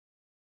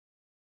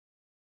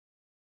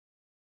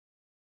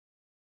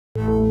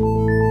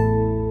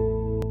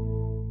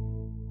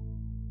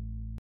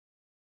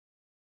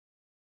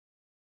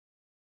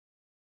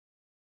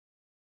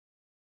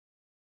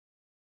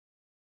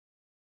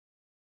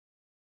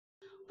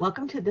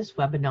Welcome to this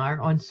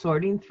webinar on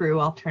sorting through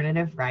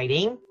alternative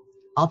writing,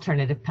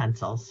 alternative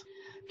pencils.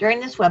 During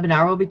this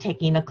webinar, we'll be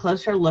taking a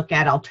closer look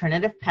at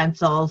alternative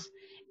pencils,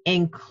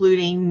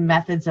 including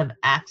methods of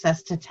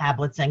access to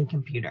tablets and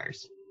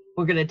computers.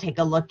 We're going to take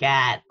a look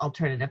at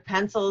alternative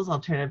pencils,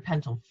 alternative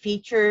pencil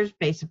features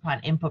based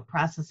upon input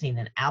processing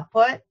and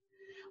output.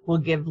 We'll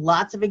give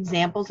lots of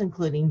examples,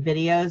 including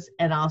videos,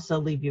 and also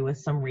leave you with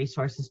some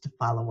resources to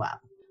follow up.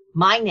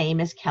 My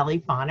name is Kelly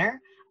Fauner.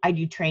 I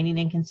do training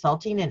and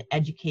consulting in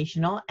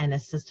educational and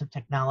assistive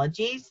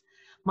technologies.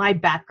 My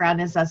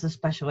background is as a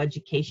special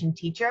education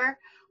teacher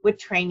with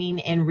training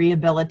in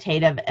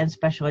rehabilitative and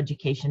special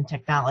education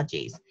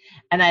technologies.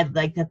 And I'd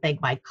like to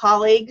thank my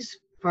colleagues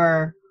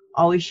for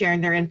always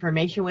sharing their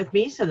information with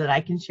me so that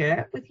I can share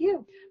it with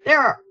you. There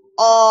are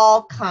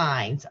all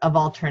kinds of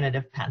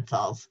alternative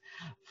pencils,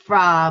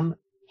 from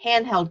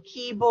handheld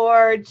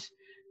keyboards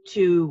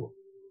to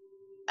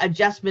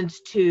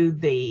adjustments to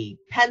the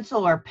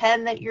pencil or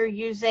pen that you're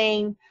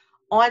using,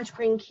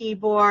 on-screen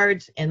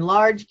keyboards,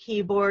 enlarged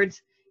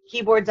keyboards,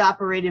 keyboards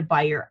operated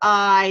by your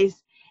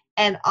eyes,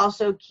 and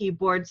also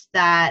keyboards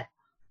that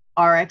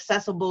are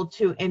accessible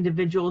to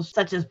individuals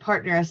such as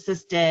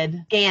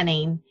partner-assisted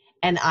scanning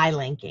and eye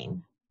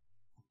linking.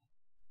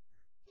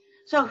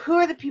 So who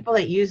are the people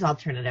that use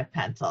alternative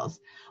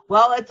pencils?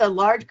 Well, it's a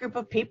large group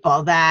of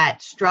people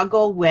that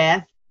struggle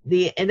with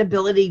the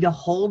inability to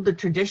hold the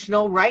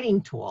traditional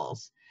writing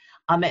tools.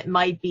 It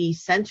might be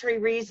sensory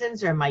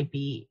reasons, there might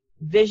be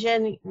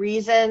vision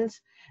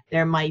reasons,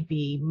 there might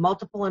be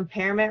multiple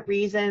impairment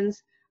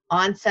reasons,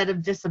 onset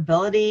of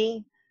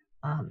disability,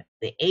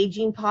 the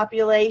aging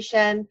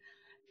population,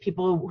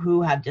 people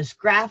who have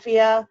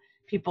dysgraphia,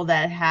 people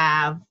that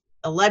have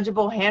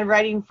illegible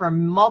handwriting for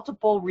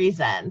multiple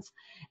reasons.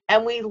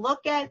 And we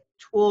look at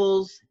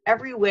tools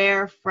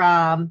everywhere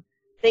from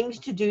things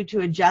to do to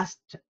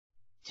adjust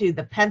to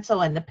the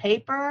pencil and the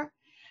paper,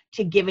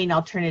 to giving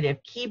alternative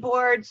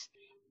keyboards,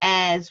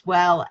 as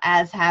well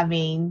as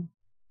having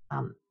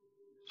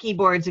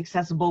keyboards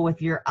accessible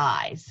with your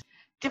eyes.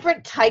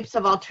 Different types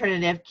of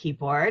alternative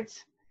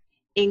keyboards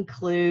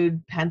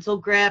include pencil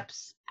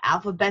grips,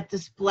 alphabet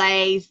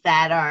displays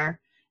that are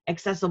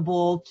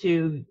accessible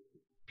to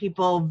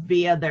people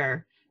via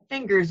their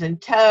fingers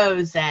and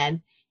toes,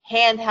 and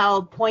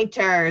handheld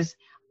pointers,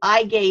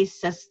 eye gaze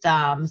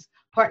systems,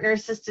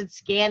 partner-assisted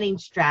scanning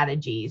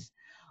strategies.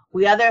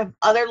 We have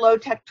other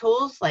low-tech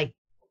tools like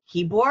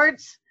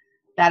keyboards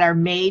that are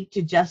made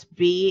to just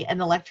be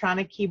an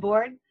electronic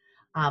keyboard,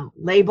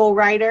 label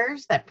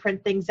writers that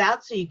print things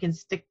out so you can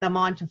stick them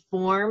onto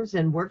forms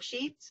and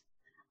worksheets,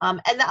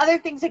 and the other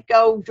things that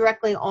go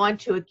directly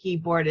onto a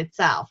keyboard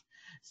itself,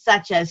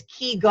 such as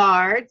key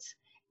guards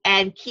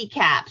and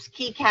keycaps.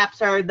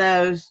 Keycaps are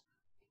those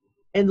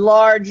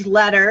enlarged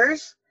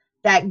letters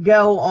that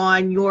go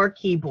on your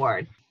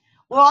keyboard.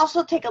 We'll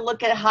also take a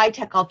look at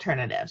high-tech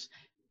alternatives,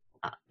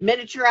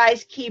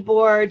 miniaturized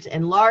keyboards,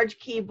 enlarged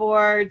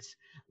keyboards,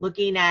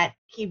 looking at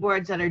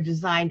keyboards that are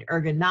designed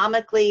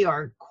ergonomically,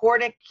 or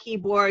chordic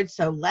keyboards,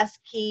 so less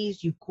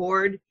keys, you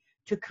chord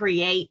to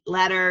create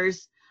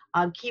letters,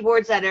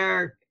 keyboards that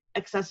are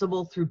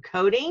accessible through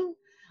coding,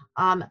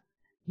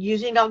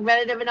 using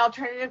augmentative and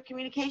alternative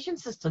communication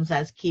systems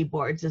as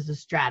keyboards is a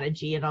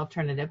strategy in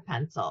alternative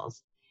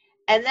pencils.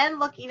 And then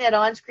looking at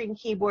on-screen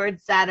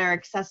keyboards that are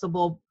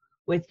accessible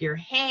with your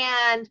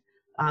hand,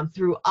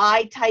 through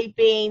eye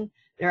typing.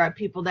 There are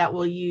people that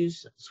will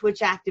use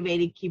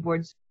switch-activated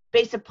keyboards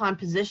based upon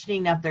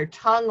positioning of their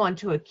tongue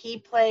onto a key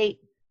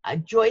plate, a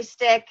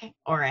joystick,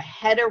 or a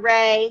head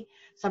array.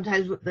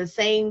 Sometimes with the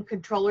same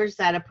controllers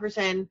that a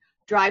person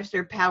drives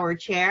their power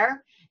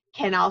chair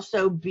can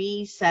also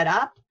be set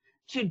up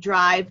to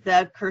drive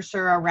the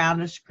cursor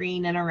around a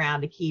screen and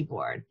around a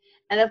keyboard.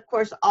 And of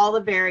course, all the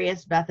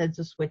various methods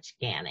of switch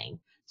scanning.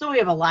 So we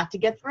have a lot to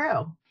get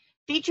through.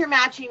 Feature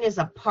matching is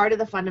a part of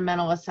the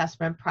fundamental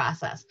assessment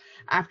process.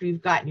 After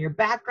you've gotten your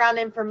background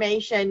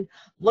information,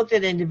 looked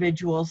at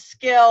individual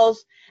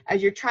skills,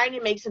 as you're trying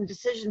to make some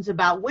decisions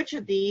about which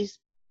of these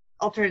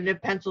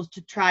alternative pencils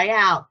to try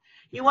out,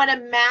 you want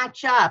to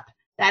match up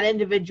that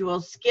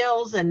individual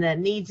skills and the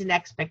needs and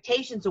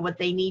expectations of what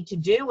they need to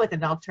do with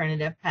an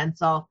alternative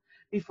pencil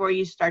before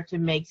you start to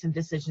make some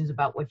decisions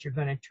about what you're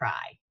going to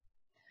try.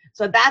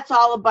 So that's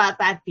all about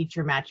that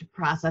feature matching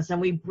process.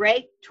 And we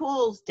break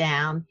tools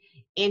down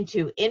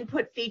into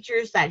input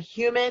features, that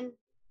human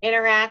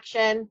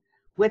interaction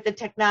with the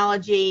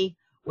technology,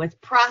 with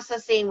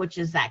processing, which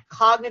is that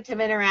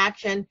cognitive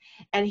interaction.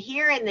 And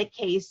here in the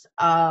case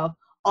of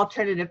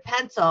alternative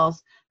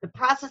pencils, the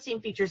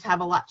processing features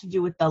have a lot to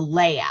do with the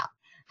layout.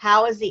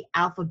 How is the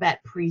alphabet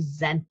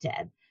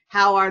presented?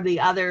 How are the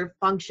other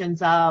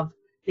functions of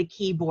the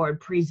keyboard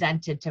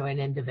presented to an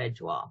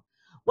individual?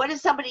 What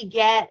does somebody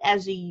get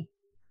as a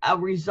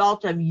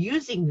result of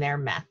using their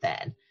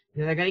method?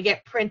 They're going to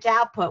get print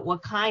output.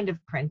 What kind of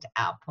print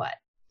output?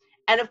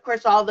 And of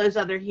course, all those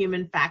other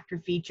human factor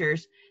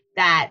features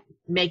that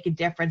make a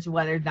difference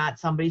whether or not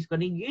somebody's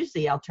going to use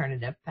the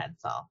alternative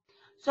pencil.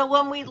 So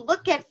when we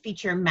look at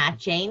feature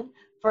matching,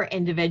 for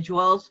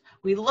individuals.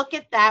 We look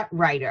at that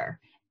writer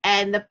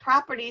and the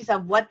properties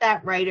of what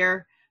that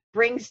writer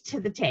brings to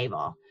the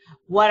table.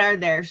 What are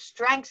their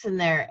strengths in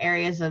their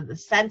areas of the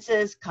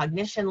senses,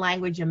 cognition,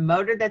 language, and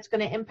motor that's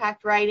going to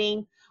impact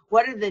writing?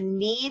 What are the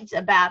needs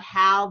about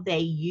how they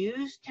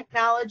use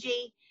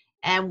technology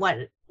and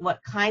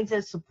what kinds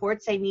of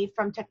supports they need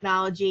from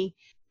technology?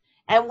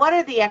 And what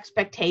are the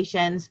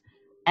expectations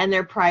and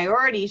their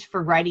priorities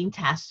for writing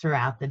tasks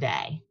throughout the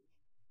day?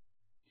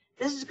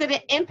 This is going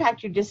to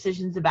impact your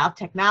decisions about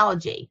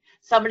technology.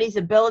 Somebody's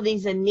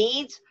abilities and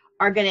needs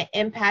are going to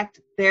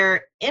impact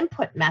their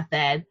input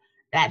method,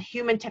 that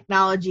human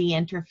technology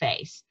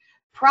interface.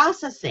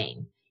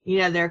 Processing,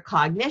 their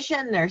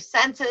cognition, their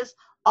senses,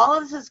 all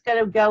of this is going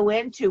to go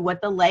into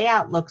what the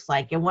layout looks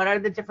like and what are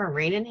the different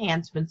rate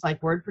enhancements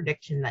like word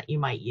prediction that you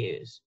might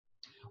use.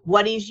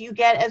 What do you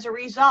get as a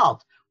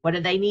result? What do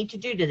they need to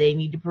do? Do they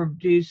need to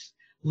produce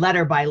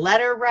letter by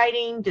letter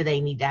writing? Do they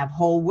need to have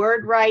whole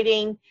word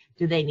writing?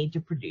 Do they need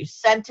to produce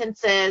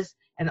sentences?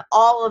 And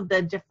all of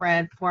the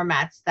different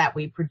formats that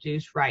we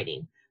produce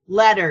writing.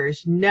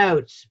 Letters,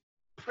 notes,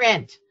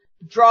 print,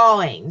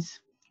 drawings,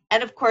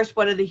 and of course,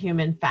 what are the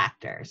human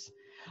factors?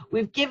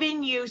 We've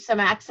given you some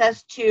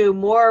access to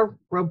more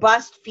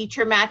robust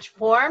feature match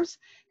forms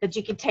that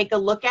you can take a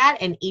look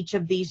at in each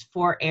of these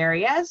 4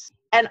 areas.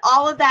 And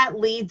all of that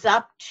leads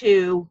up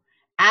to,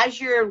 as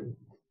you're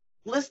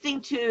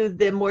listening to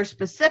the more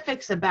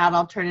specifics about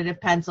alternative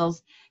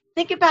pencils,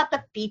 think about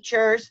the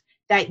features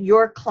that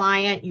your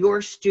client,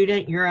 your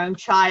student, your own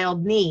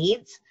child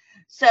needs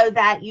so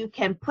that you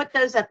can put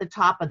those at the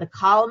top of the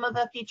column of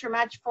a feature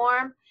match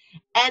form.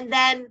 And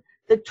then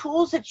the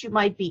tools that you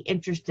might be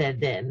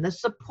interested in, the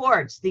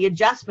supports, the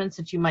adjustments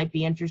that you might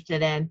be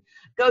interested in,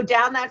 go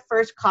down that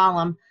first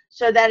column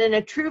so that in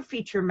a true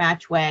feature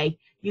match way,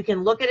 you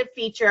can look at a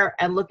feature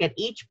and look at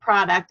each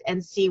product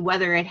and see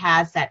whether it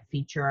has that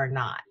feature or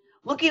not.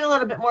 Looking a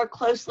little bit more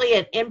closely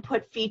at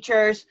input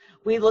features,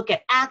 we look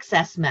at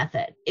access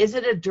method. Is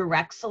it a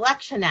direct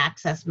selection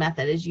access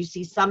method? As you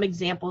see some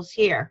examples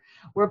here,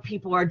 where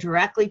people are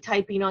directly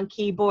typing on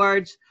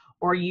keyboards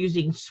or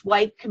using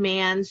swipe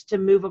commands to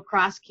move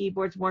across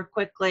keyboards more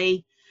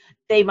quickly.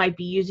 They might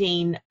be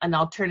using an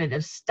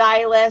alternative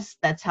stylus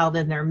that's held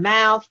in their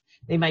mouth.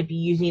 They might be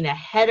using a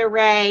head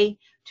array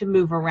to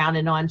move around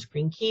an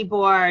on-screen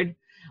keyboard.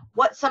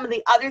 What some of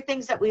the other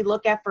things that we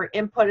look at for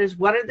input is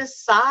what are the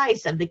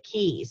size of the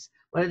keys?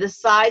 What are the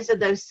size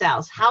of those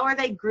cells? How are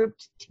they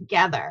grouped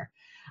together?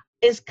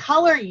 Is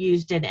color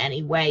used in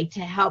any way to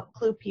help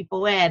clue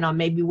people in on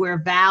maybe where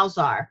vowels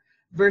are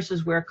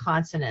versus where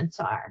consonants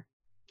are?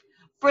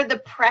 For the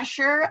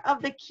pressure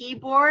of the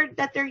keyboard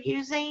that they're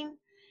using,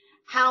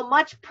 how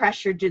much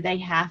pressure do they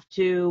have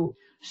to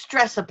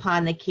stress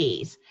upon the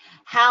keys?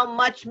 How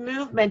much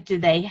movement do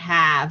they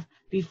have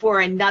before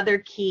another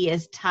key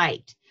is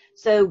typed?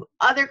 So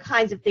other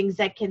kinds of things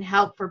that can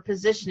help for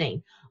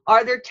positioning.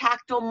 Are there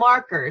tactile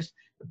markers,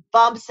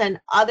 bumps and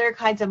other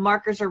kinds of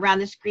markers around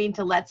the screen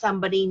to let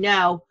somebody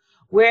know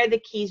where the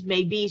keys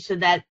may be so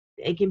that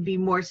it can be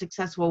more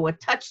successful with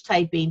touch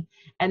typing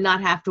and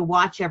not have to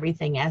watch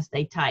everything as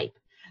they type?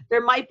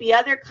 There might be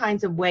other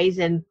kinds of ways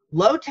and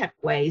low-tech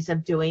ways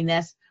of doing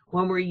this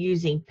when we're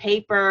using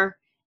paper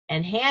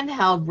and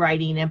handheld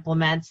writing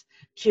implements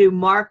to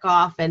mark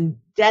off and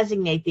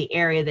designate the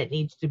area that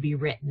needs to be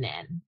written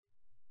in.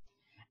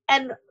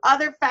 And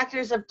other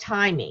factors of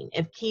timing.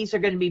 If keys are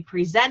going to be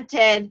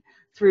presented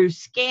through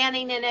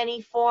scanning in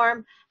any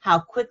form, how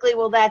quickly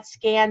will that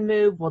scan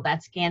move? Will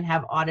that scan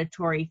have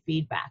auditory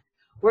feedback?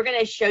 We're going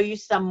to show you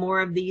some more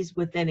of these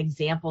within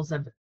examples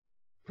of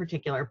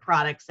particular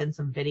products and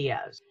some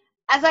videos.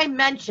 As I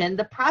mentioned,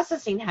 the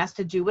processing has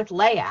to do with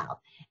layout,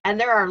 and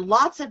there are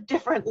lots of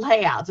different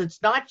layouts.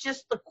 It's not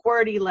just the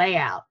QWERTY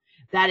layout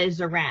that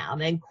is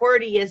around, and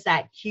QWERTY is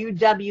that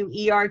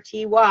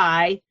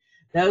QWERTY,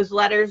 those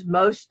letters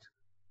most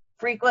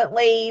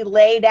frequently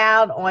laid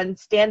out on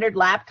standard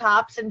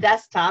laptops and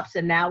desktops,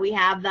 and now we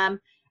have them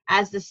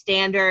as the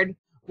standard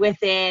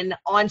within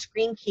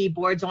on-screen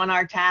keyboards on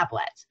our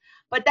tablets.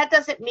 But that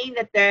doesn't mean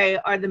that they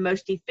are the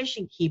most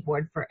efficient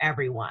keyboard for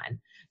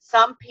everyone.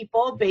 Some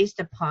people, based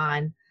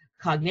upon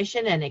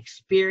cognition and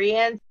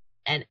experience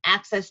and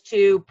access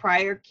to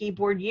prior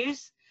keyboard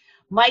use,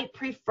 might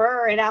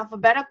prefer an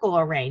alphabetical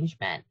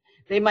arrangement.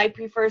 They might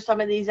prefer some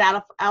of these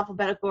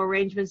alphabetical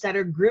arrangements that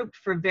are grouped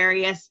for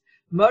various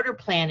motor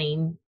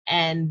planning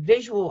and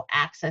visual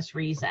access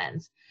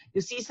reasons.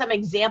 You'll see some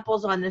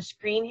examples on the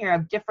screen here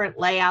of different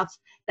layouts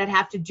that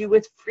have to do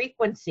with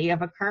frequency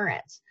of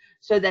occurrence,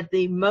 so that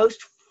the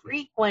most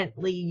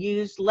frequently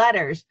used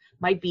letters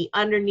might be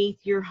underneath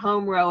your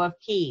home row of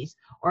keys,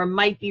 or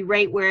might be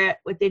right where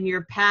within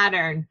your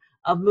pattern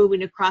of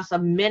moving across a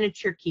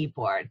miniature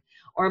keyboard,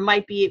 or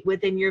might be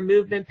within your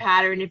movement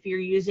pattern if you're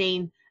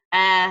using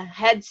a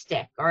head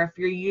stick, or if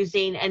you're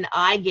using an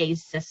eye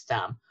gaze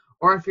system,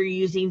 or if you're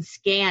using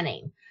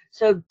scanning.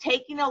 So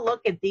taking a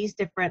look at these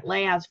different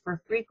layouts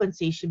for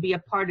frequency should be a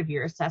part of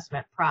your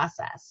assessment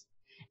process.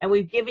 And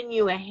we've given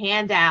you a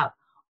handout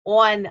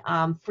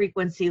on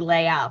frequency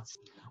layouts.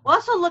 We'll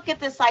also look at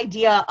this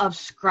idea of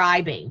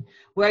scribing,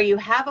 where you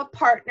have a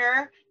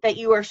partner that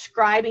you are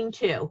scribing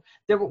to,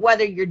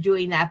 whether you're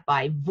doing that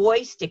by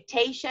voice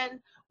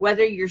dictation,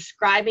 whether you're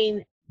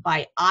scribing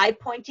by eye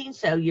pointing,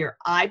 so you're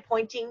eye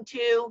pointing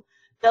to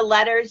the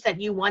letters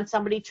that you want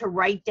somebody to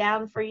write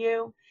down for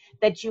you,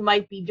 that you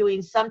might be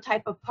doing some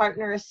type of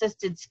partner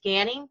assisted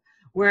scanning,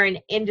 where an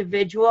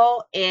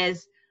individual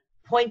is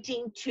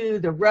pointing to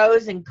the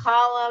rows and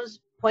columns,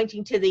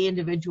 pointing to the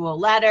individual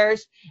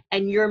letters,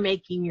 and you're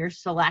making your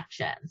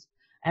selections.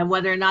 And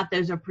whether or not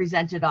those are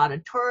presented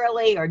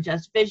auditorily or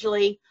just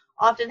visually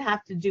often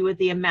have to do with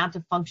the amount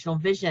of functional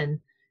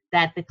vision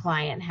that the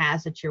client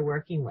has that you're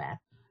working with.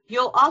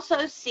 You'll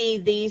also see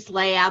these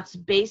layouts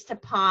based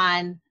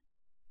upon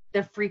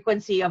the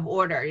frequency of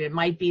order. It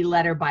might be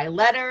letter by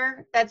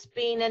letter that's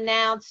being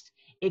announced.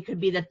 It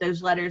could be that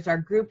those letters are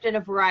grouped in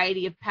a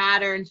variety of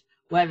patterns,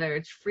 whether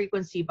it's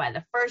frequency by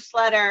the first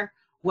letter,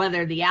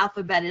 whether the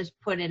alphabet is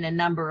put in a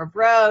number of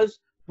rows,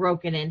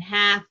 broken in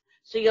half.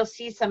 So you'll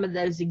see some of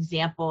those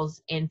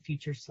examples in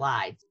future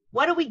slides.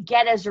 What do we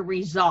get as a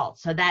result?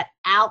 So that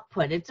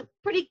output, it's a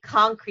pretty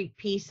concrete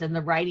piece in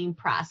the writing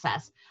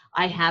process.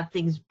 I have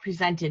things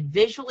presented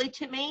visually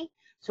to me,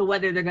 so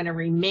whether they're going to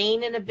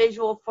remain in a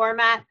visual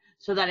format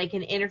so that I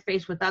can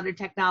interface with other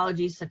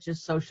technologies such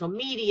as social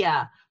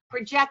media,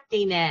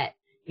 projecting it,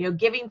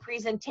 giving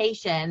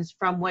presentations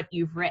from what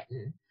you've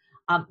written.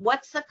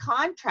 What's the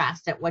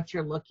contrast at what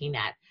you're looking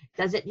at?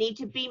 Does it need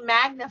to be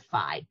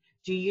magnified?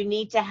 Do you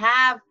need to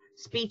have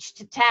speech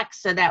to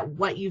text so that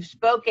what you've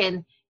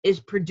spoken is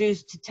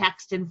produced to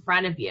text in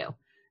front of you?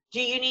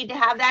 Do you need to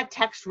have that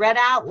text read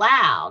out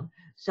loud?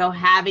 So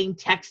having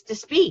text to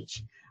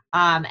speech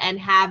and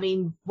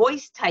having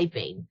voice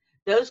typing,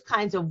 those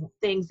kinds of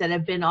things that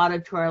have been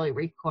auditorily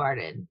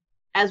recorded,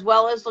 as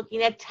well as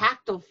looking at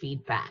tactile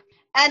feedback.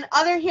 And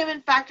other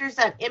human factors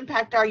that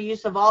impact our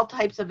use of all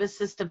types of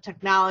assistive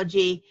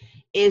technology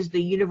is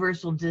the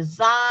universal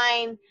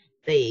design,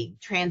 the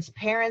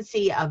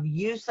transparency of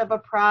use of a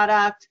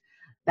product,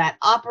 that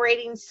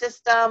operating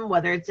system,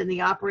 whether it's in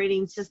the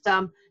operating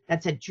system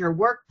that's at your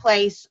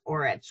workplace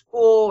or at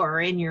school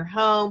or in your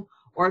home,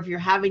 or if you're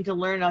having to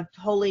learn a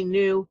totally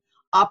new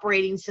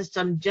operating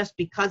system just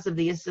because of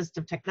the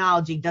assistive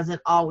technology,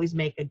 doesn't always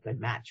make a good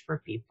match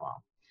for people.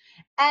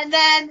 And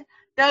then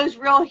those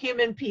real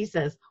human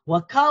pieces.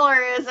 What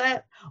color is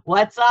it?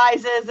 What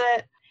size is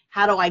it?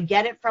 How do I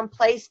get it from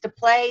place to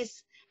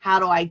place? How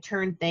do I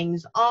turn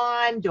things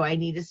on? Do I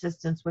need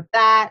assistance with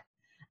that?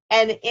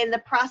 And in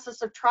the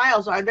process of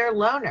trials, are there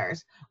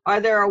loaners?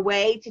 Are there a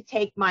way to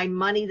take my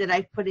money that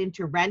I've put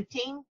into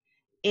renting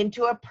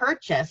into a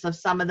purchase of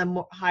some of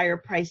the higher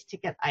price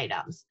ticket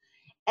items?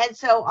 And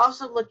so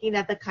also looking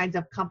at the kinds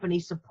of company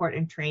support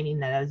and training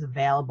that is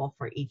available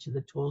for each of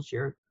the tools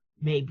you're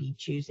maybe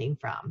choosing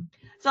from.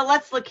 So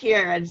let's look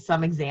here at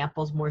some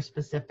examples more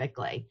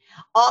specifically.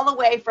 All the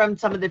way from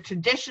some of the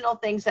traditional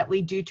things that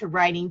we do to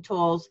writing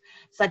tools,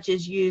 such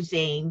as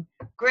using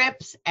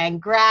grips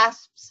and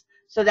grasps,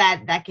 so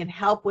that can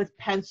help with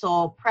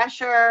pencil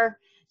pressure,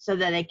 so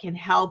that it can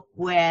help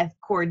with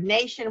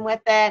coordination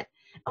with it.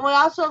 And we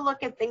also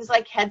look at things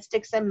like head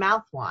sticks and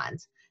mouth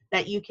wands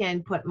that you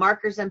can put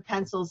markers and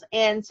pencils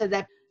in so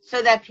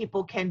that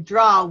people can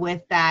draw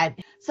with that.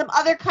 Some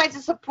other kinds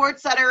of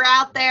supports that are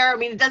out there. I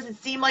mean, it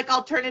doesn't seem like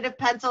alternative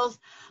pencils,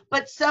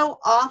 but so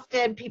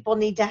often people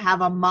need to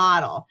have a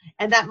model,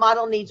 and that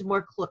model needs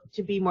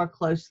to be more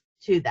close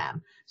to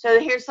them. So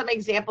here's some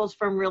examples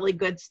from really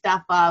good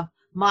stuff of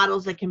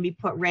models that can be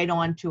put right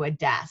onto a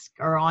desk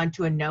or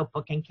onto a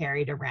notebook and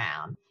carried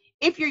around.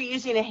 If you're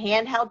using a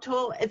handheld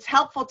tool, it's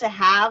helpful to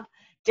have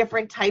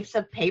different types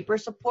of paper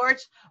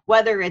supports,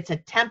 whether it's a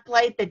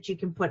template that you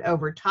can put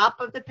over top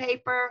of the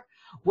paper,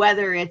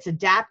 whether it's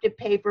adaptive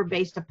paper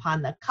based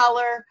upon the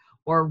color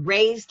or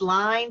raised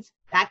lines,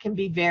 that can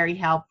be very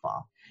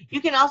helpful.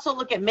 You can also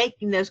look at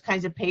making those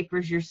kinds of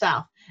papers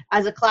yourself.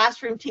 As a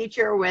classroom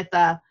teacher with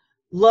a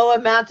low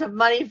amount of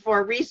money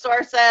for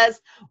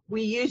resources,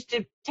 we used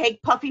to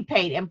take puffy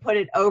paint and put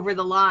it over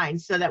the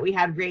lines so that we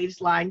had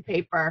raised line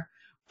paper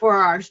for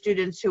our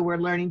students who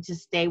were learning to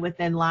stay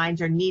within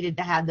lines or needed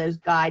to have those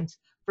guides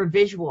for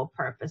visual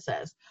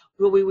purposes.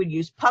 We would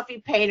use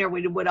puffy paint, or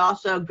we would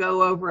also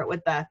go over it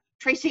with a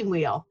tracing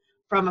wheel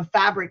from a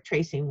fabric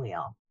tracing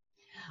wheel.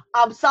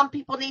 Some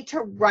people need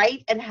to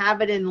write and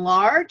have it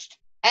enlarged,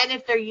 and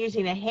if they're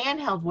using a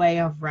handheld way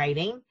of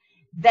writing,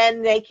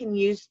 then they can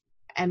use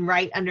and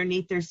write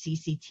underneath their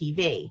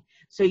CCTV.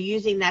 So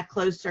using that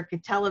closed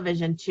circuit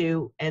television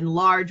to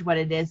enlarge what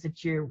it is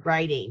that you're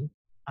writing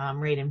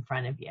right in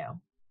front of you.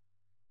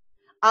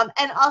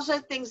 And also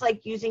things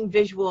like using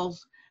visuals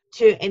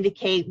to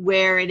indicate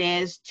where it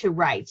is to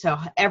write. So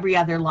every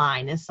other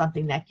line is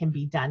something that can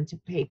be done to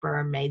paper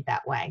or made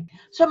that way.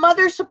 Some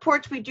other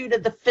supports we do to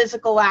the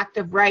physical act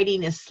of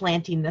writing is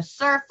slanting the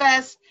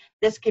surface.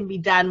 This can be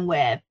done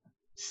with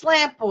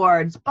slant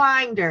boards,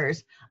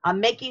 binders,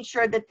 making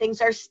sure that things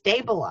are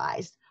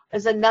stabilized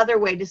is another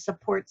way to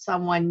support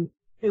someone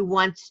who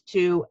wants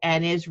to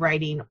and is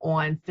writing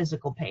on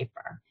physical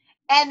paper.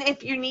 And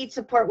if you need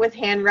support with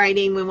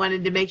handwriting, we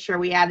wanted to make sure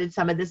we added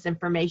some of this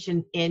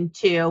information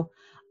into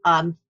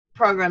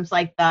programs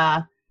like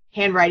the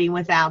Handwriting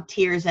Without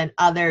Tears and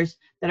others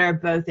that are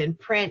both in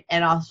print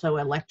and also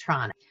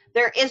electronic.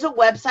 There is a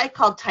website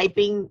called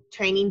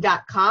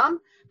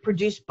typingtraining.com,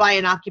 produced by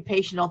an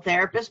occupational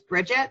therapist,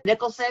 Bridget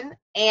Nicholson.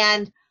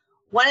 And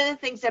one of the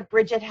things that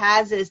Bridget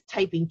has is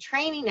typing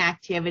training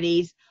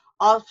activities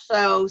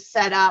also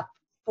set up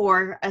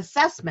for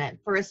assessment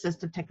for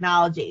assistive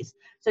technologies.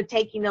 So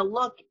taking a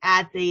look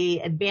at the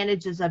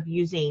advantages of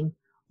using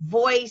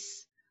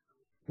voice,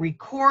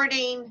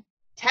 recording,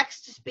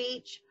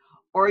 text-to-speech,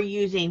 or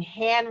using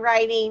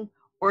handwriting,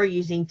 or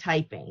using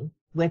typing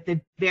with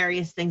the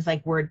various things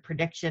like word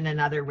prediction and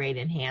other rate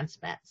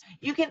enhancements.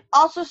 You can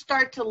also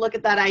start to look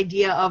at that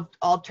idea of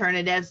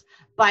alternatives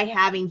by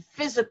having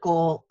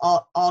physical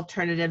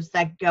alternatives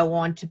that go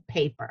onto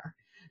paper.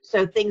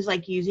 So things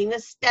like using a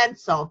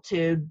stencil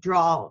to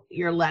draw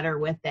your letter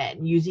with it,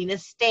 and using a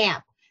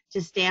stamp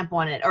to stamp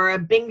on it, or a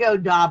bingo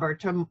dauber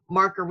to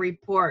mark a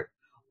report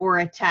or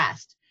a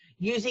test.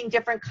 Using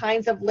different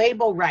kinds of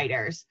label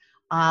writers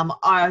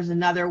is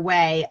another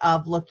way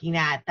of looking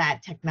at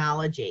that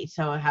technology.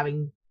 So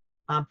having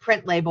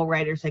print label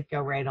writers that go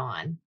right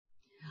on.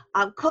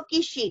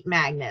 Cookie sheet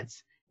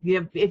magnets.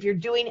 If you're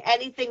doing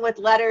anything with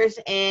letters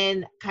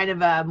in kind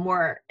of a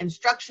more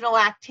instructional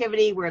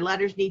activity where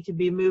letters need to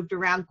be moved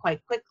around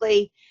quite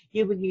quickly,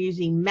 you can be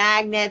using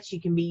magnets, you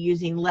can be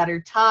using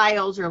letter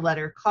tiles or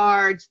letter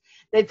cards.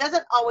 It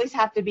doesn't always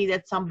have to be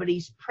that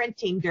somebody's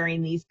printing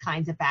during these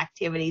kinds of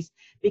activities,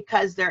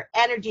 because their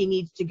energy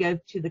needs to go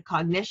to the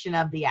cognition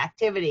of the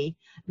activity,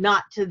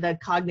 not to the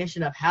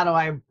cognition of how do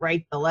I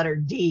write the letter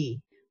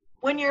D.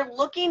 When you're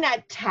looking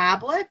at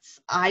tablets,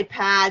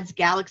 iPads,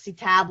 Galaxy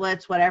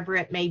tablets, whatever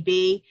it may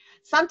be,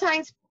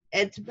 sometimes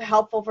it's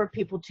helpful for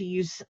people to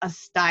use a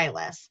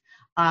stylus.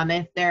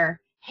 If their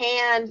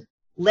hand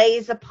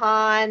lays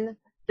upon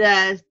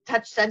the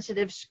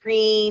touch-sensitive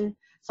screen,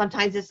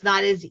 sometimes it's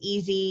not as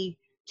easy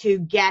to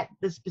get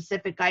the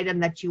specific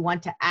item that you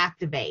want to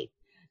activate.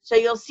 So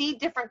you'll see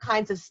different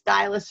kinds of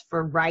stylus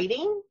for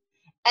writing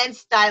and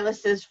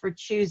styluses for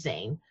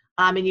choosing.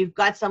 And you've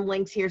got some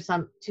links here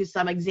to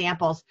some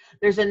examples.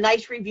 There's a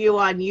nice review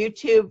on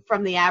YouTube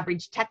from the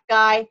Average Tech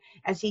Guy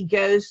as he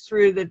goes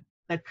through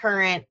the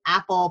current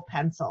Apple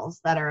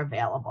pencils that are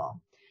available.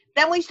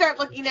 Then we start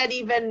looking at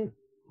even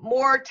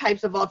more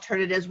types of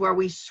alternatives where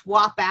we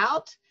swap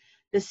out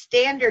the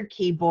standard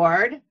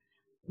keyboard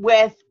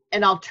with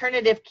an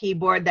alternative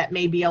keyboard that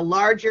may be a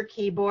larger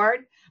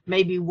keyboard,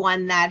 maybe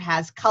one that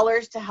has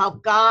colors to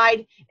help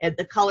guide.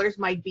 The colors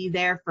might be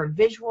there for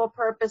visual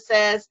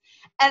purposes,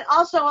 and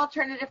also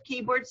alternative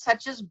keyboards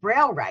such as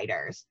braille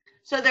writers.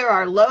 So there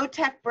are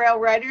low-tech braille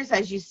writers,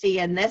 as you see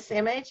in this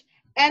image,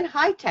 and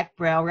high-tech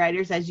braille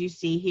writers, as you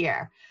see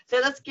here. So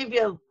let's give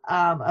you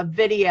a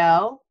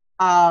video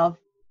of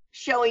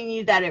showing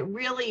you that it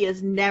really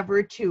is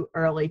never too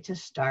early to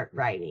start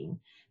writing,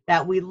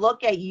 that we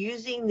look at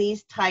using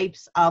these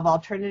types of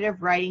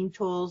alternative writing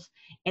tools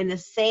in the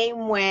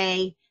same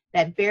way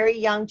that very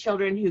young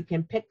children who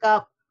can pick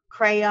up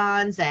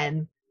crayons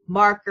and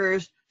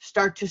markers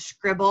start to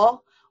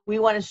scribble. We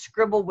want to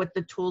scribble with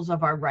the tools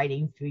of our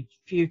writing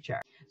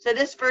future. So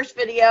this first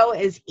video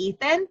is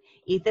Ethan.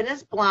 Ethan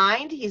is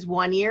blind. He's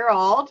 1 year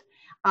old,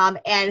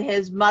 and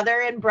his mother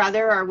and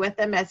brother are with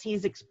him as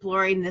he's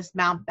exploring this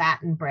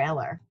Mountbatten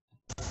Brailler.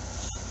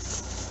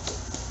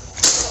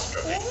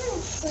 I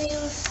didn't play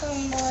with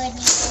somebody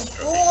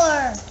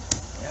before.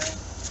 Yeah.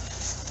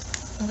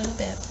 A little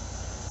bit.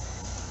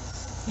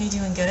 You're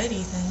doing good,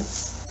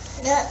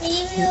 Ethan. Let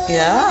me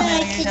Yeah.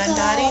 You're done,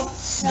 Daddy?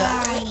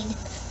 outside.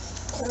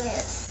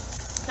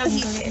 So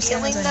he's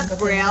feeling the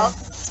braille,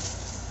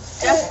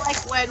 just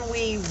like when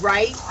we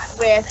write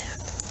with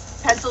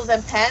pencils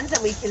and pens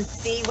and we can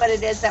see what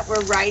it is that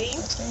we're writing.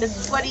 This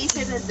is what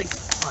Ethan is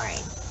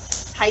exploring.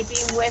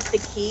 Typing with the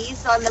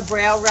keys on the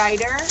braille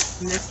writer,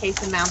 in this case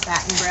the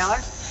Mountbatten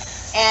Brailler,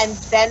 and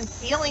then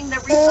feeling the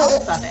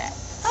results of it.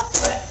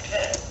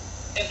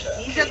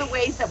 These are the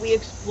ways that we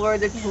explore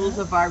the tools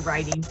of our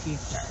writing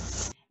future.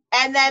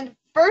 And then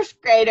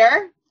first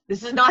grader,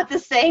 this is not the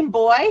same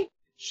boy,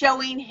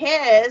 showing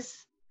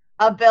his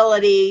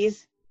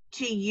abilities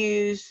to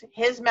use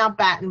his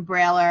Mountbatten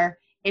Brailler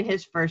in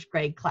his first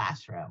grade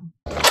classroom.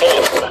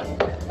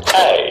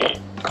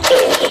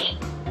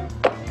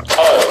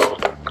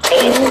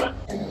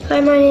 Hi,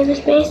 my name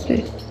is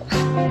Mason.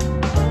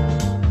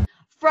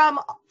 From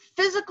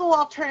physical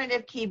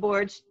alternative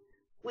keyboards,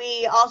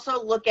 we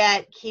also look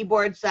at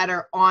keyboards that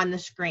are on the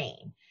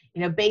screen.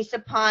 You know, based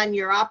upon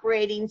your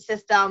operating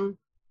system,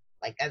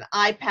 like an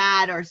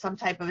iPad or some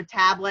type of a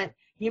tablet,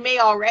 you may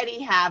already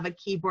have a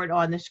keyboard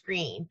on the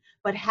screen,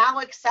 but how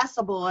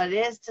accessible it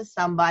is to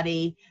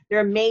somebody,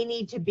 there may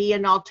need to be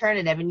an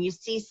alternative. And you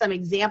see some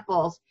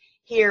examples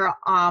here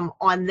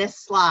on this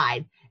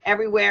slide,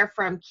 everywhere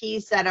from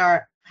keys that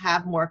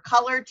have more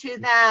color to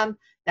them,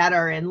 that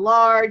are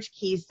enlarged,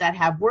 keys that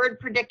have word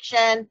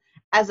prediction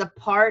as a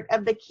part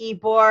of the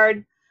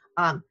keyboard,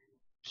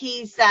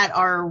 keys that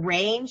are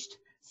arranged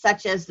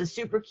such as the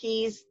super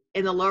keys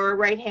in the lower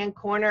right-hand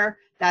corner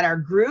that are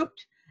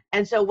grouped.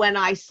 And so when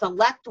I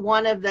select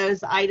one of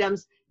those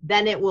items,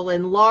 then it will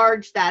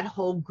enlarge that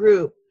whole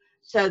group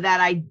so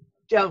that I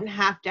don't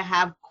have to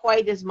have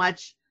quite as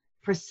much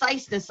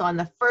preciseness on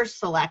the first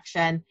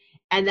selection.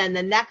 And then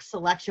the next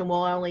selection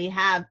will only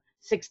have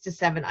 6 to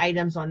 7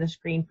 items on the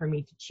screen for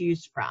me to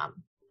choose from.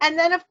 And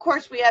then, of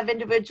course, we have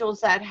individuals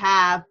that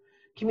have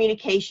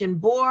communication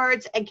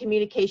boards and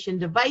communication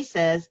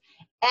devices.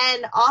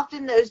 And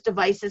often those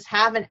devices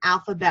have an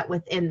alphabet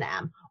within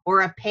them,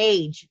 or a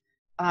page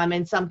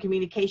in some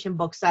communication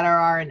books that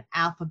are an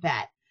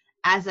alphabet,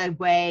 as a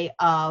way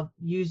of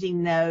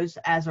using those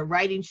as a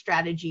writing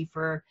strategy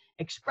for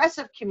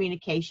expressive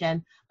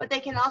communication, but they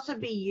can also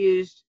be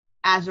used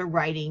as a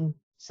writing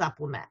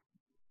supplement.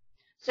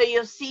 So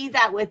you'll see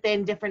that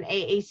within different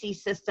AAC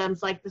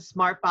systems like the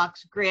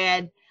SmartBox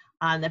Grid,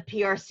 the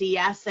PRC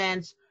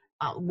Essence,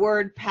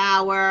 Word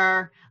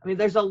Power. I mean,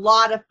 there's a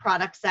lot of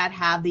products that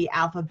have the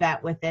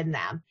alphabet within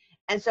them.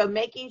 And so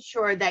making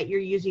sure that you're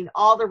using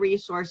all the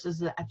resources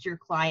that your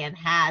client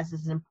has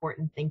is an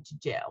important thing to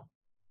do.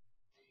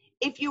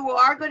 If you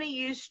are going to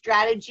use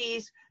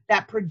strategies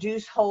that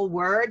produce whole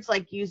words,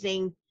 like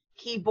using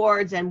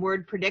keyboards and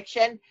word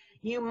prediction,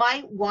 you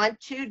might want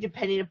to,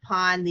 depending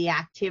upon the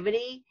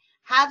activity,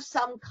 have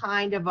some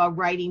kind of a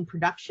writing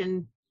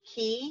production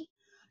key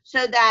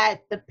so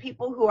that the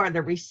people who are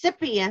the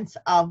recipients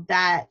of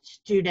that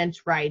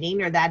student's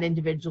writing or that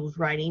individual's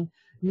writing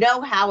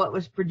know how it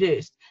was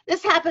produced.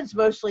 This happens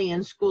mostly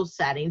in school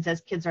settings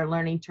as kids are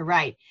learning to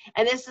write.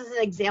 And this is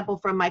an example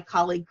from my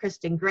colleague,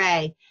 Kristen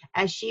Gray,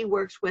 as she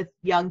works with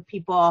young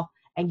people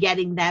and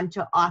getting them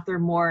to author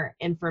more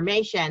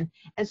information.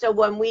 And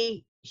so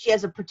she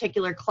has a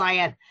particular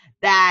client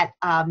that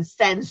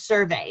sends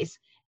surveys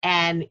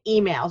and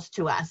emails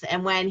to us.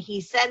 And when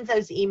he sends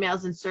those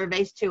emails and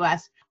surveys to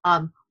us,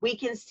 we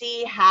can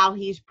see how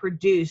he's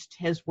produced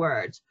his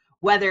words,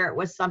 whether it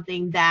was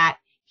something that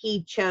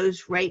he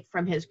chose right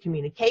from his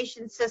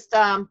communication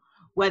system,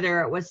 whether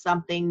it was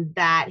something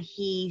that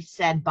he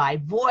said by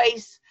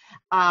voice,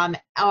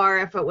 or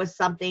if it was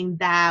something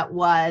that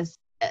was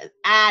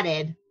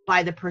added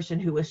by the person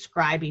who was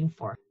scribing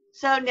for.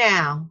 So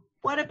now,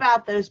 what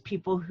about those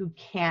people who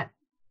can't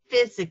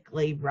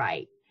physically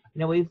write? You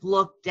know, we've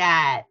looked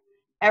at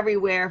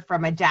everywhere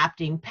from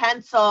adapting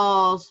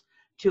pencils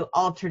to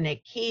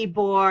alternate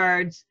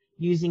keyboards,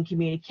 using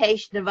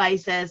communication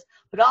devices,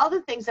 but all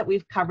the things that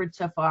we've covered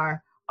so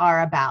far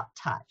are about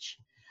touch.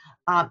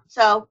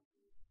 So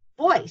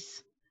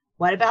voice.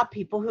 What about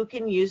people who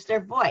can use their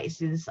voice?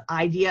 This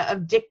idea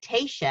of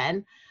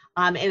dictation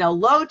in a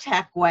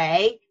low-tech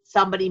way.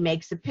 Somebody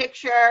makes a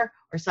picture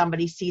or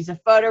somebody sees a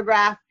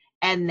photograph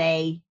and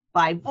they,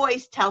 by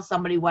voice, tell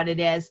somebody what it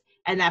is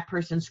and that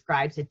person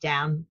scribes it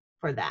down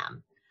for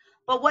them.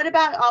 But what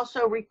about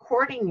also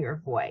recording your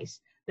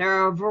voice? There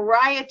are a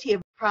variety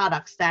of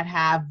products that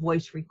have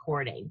voice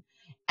recording.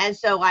 And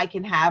so I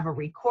can have a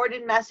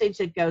recorded message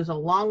that goes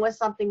along with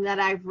something that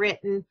I've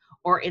written,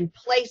 or in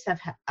place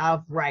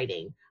of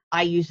writing,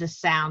 I use a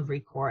sound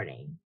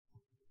recording.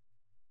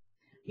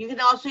 You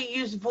can also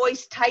use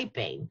voice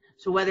typing.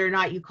 So whether or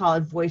not you call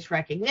it voice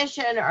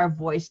recognition or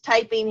voice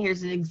typing,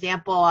 here's an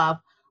example of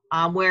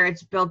where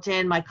it's built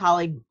in. My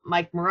colleague,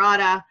 Mike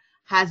Murata,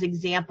 has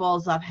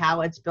examples of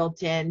how it's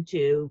built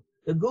into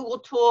the Google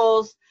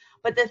tools.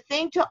 But the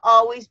thing to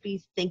always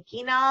be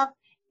thinking of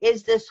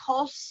is this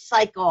whole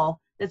cycle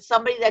that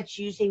somebody that's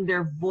using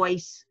their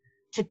voice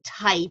to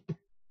type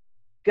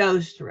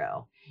goes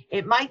through.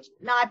 It might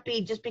not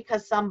be just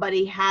because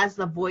somebody has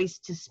the voice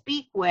to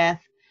speak with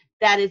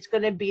that it's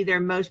going to be their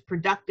most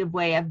productive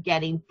way of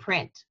getting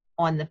print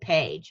on the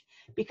page,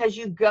 because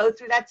you go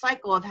through that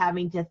cycle of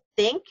having to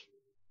think,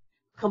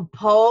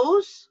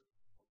 compose,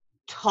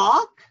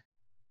 talk,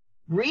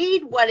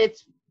 read what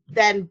it's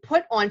then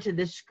put onto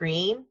the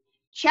screen,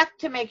 check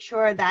to make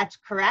sure that's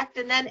correct,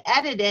 and then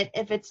edit it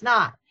if it's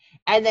not.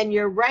 And then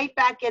you're right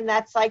back in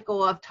that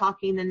cycle of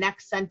talking the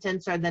next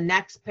sentence or the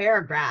next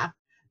paragraph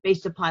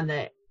based upon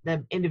the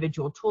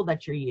individual tool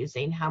that you're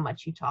using, how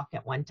much you talk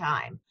at one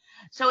time.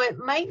 So it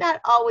might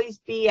not always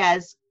be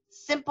as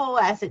simple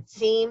as it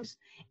seems,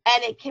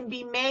 and it can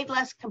be made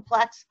less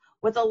complex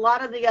with a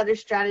lot of the other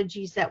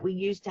strategies that we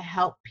use to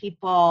help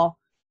people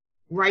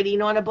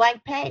writing on a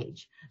blank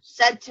page.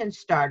 Sentence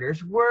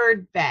starters,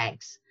 word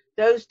banks,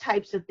 those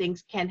types of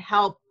things can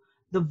help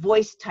the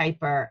voice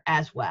typer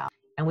as well.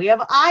 And we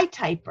have eye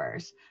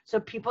typers. So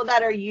people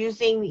that are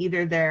using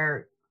either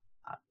their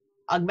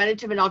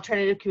augmentative and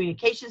alternative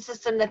communication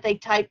system that they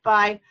type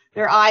by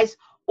their eyes,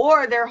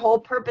 or their whole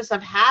purpose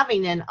of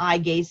having an eye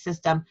gaze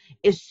system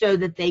is so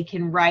that they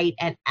can write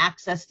and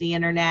access the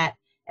internet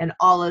and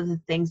all of the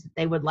things that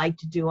they would like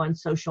to do on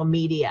social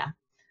media.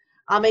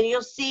 And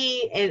you'll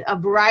see a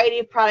variety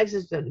of products.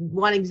 This is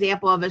one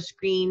example of a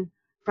screen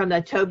from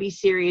the Toby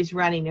series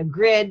running a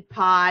grid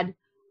pod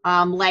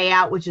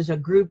layout, which is a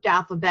grouped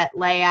alphabet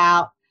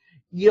layout.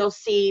 You'll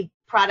see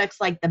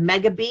products like the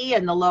Mega Bee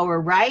in the lower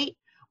right,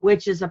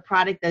 which is a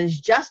product that is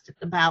just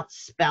about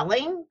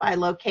spelling by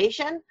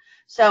location.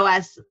 So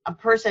as a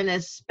person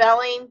is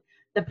spelling,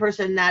 the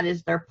person that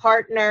is their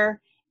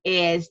partner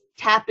is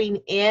tapping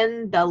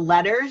in the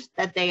letters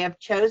that they have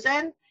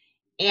chosen,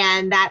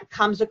 and that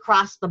comes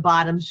across the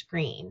bottom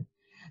screen.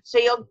 So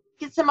you'll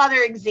get some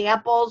other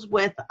examples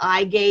with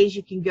eye gaze.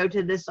 You can go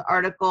to this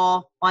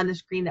article on the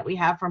screen that we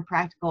have from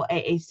Practical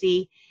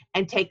AAC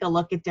and take a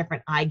look at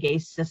different eye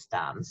gaze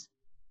systems.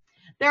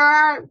 There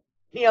are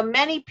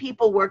many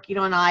people working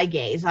on eye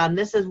gaze.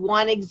 This is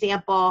one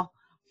example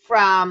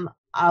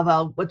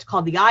of what's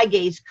called the eye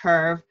gaze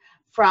curve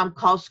from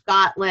Call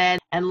Scotland,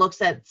 and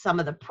looks at some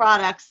of the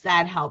products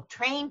that help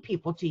train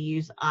people to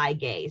use eye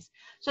gaze.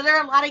 So there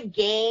are a lot of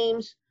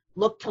games,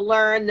 look to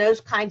learn, those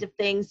kinds of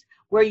things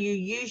where you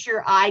use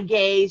your eye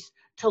gaze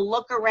to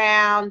look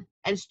around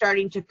and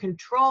starting to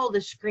control the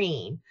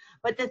screen.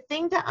 But the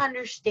thing to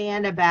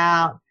understand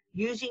about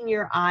using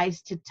your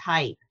eyes to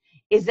type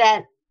is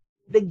that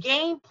the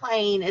game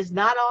playing is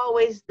not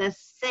always the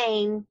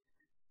same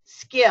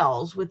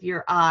skills with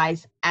your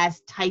eyes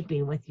as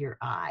typing with your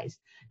eyes,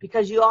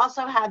 because you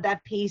also have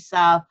that piece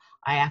of,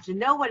 I have to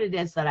know what it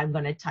is that I'm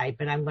going to type,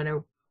 and I'm going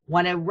to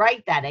want to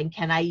write that, and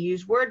can I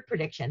use word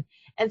prediction?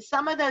 And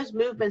some of those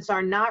movements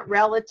are not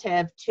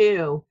relative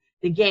to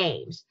the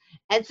games.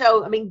 And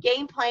so,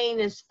 game playing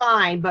is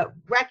fine, but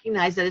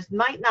recognize that it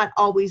might not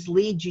always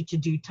lead you to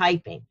do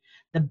typing.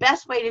 The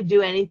best way to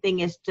do anything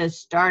is to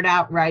start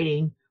out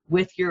writing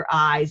with your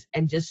eyes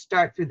and just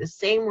start through the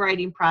same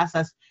writing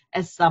process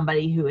as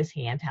somebody who is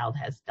handheld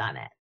has done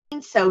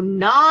it. So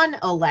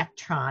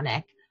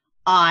non-electronic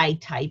eye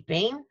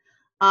typing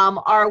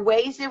are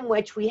ways in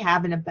which we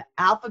have an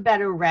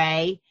alphabet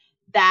array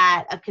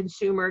that a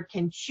consumer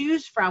can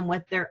choose from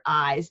with their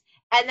eyes,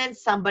 and then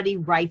somebody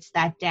writes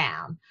that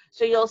down.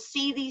 So you'll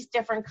see these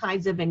different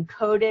kinds of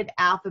encoded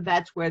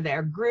alphabets where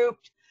they're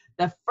grouped.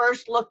 The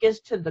first look is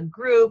to the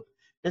group.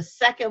 The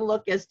second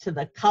look is to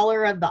the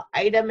color of the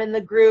item in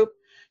the group.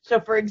 So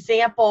for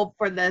example,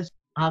 for this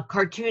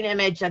cartoon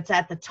image that's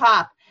at the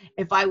top,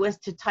 if I was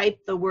to type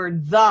the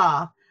word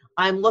the,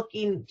 I'm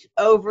looking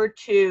over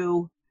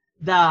to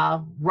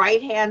the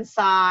right-hand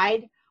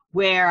side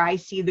where I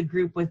see the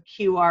group with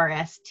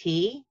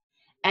QRST.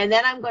 And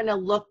then I'm going to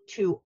look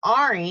to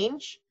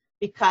orange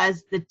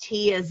because the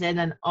T is in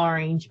an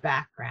orange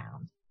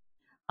background.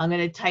 I'm going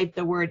to type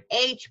the word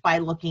H by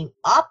looking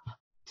up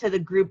to the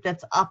group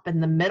that's up in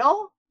the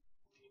middle.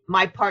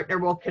 My partner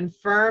will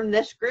confirm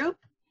this group.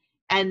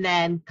 And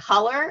then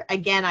color,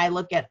 again, I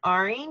look at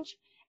orange,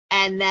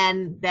 and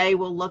then they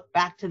will look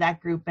back to that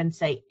group and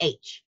say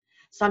H.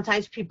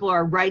 Sometimes people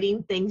are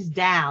writing things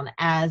down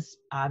as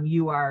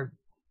you are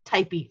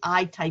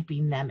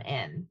typing them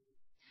in.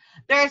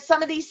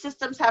 Some of these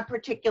systems have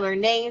particular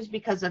names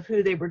because of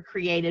who they were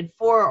created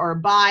for or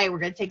by. We're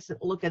going to take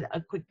a look at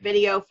a quick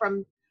video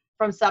from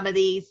some of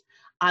these.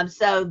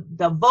 So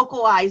the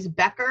Vocalize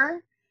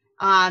Becker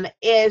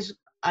is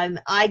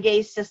an eye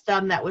gaze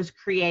system that was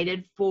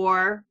created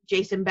for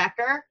Jason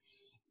Becker,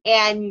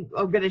 and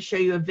I'm going to show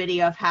you a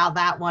video of how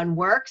that one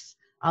works.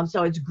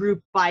 So it's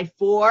grouped by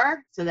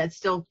 4, so that's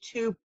still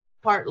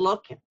 2-part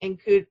look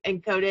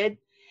encoded.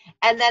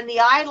 And then the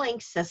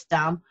iLink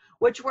system,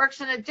 which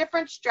works in a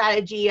different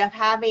strategy of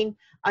having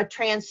a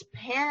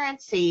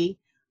transparency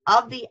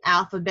of the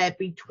alphabet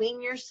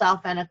between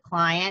yourself and a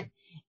client,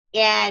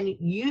 and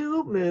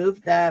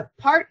the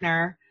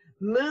partner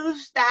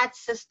moves that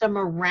system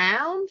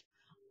around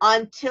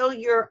until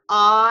your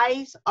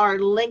eyes are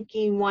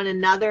linking one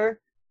another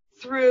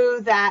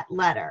through that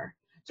letter.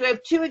 So we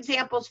have 2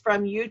 examples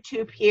from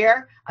YouTube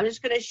here. I'm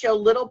just going to show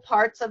little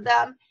parts of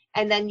them,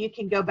 and then you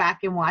can go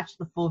back and watch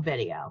the full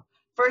video.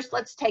 First,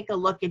 let's take a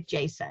look at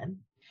Jason.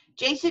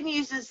 Jason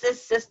uses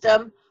this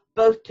system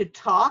both to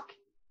talk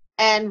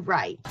and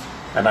write.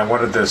 And I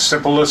wanted the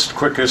simplest,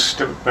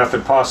 quickest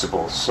method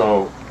possible.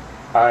 So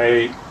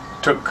I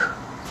took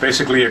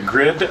basically a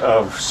grid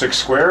of 6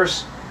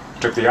 squares,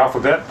 took the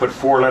alphabet, put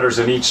 4 letters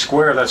in each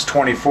square, that's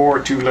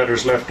 24, 2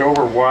 letters left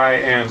over, Y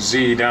and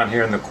Z down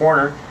here in the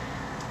corner.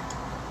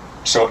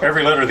 So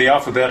every letter of the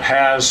alphabet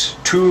has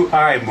 2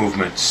 eye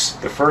movements.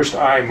 The first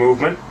eye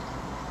movement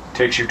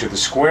takes you to the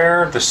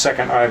square, the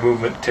second eye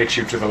movement takes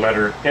you to the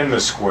letter in the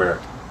square.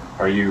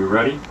 Are you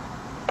ready?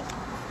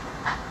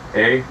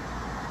 A.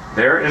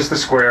 There is the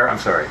square,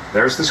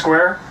 there's the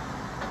square,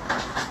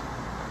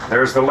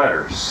 there's the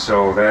letters,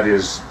 so that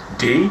is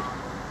D.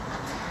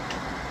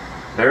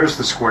 There's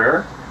the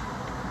square,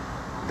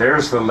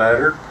 there's the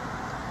letter,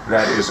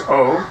 that is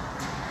O.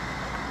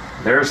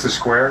 There's the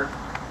square,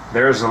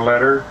 there's the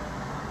letter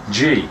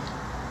G.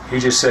 He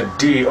just said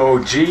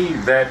D-O-G,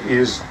 that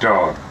is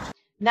dog.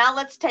 Now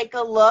let's take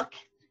a look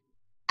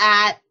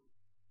at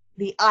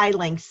the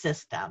iLink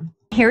system.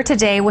 Here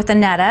today with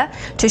Annetta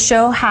to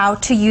show how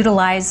to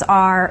utilize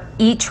our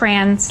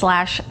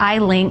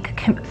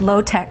eTran/iLink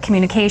low-tech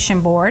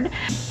communication board.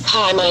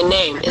 Hi, my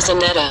name is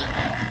Annetta.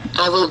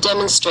 I will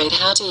demonstrate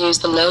how to use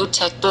the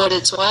low-tech board.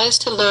 It's wise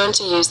to learn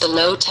to use the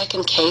low-tech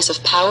in case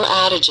of power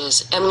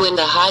outages and when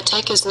the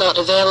high-tech is not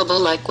available,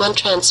 like when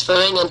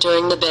transferring and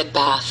during the bed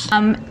bath.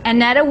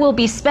 Annetta will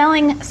be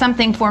spelling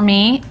something for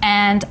me,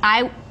 and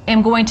I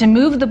am going to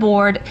move the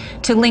board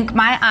to link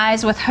my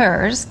eyes with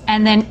hers,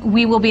 and then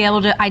we will be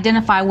able to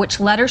identify which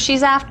letter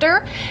she's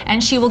after,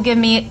 and she will give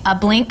me a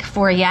blink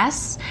for a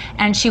yes,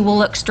 and she will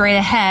look straight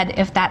ahead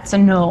if that's a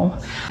no.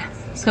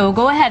 So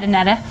go ahead,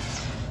 Annetta.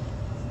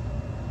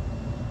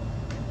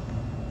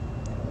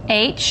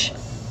 H,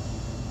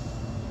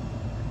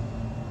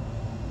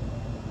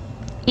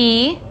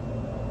 E,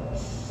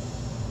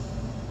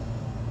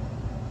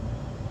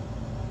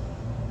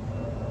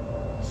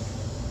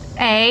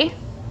 A,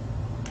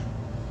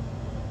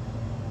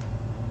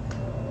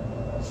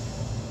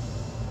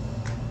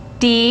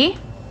 D,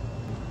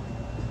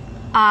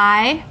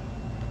 I,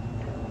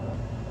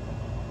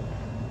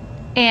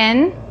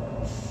 N,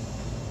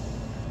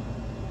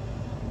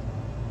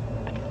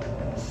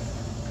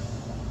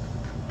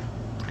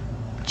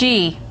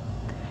 G.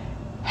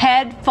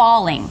 Head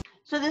falling.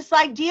 So this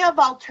idea of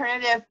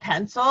alternative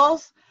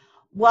pencils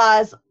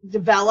was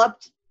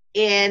developed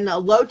in a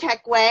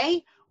low-tech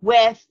way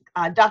with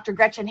Dr.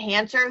 Gretchen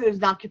Hanser, who's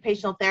an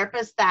occupational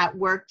therapist that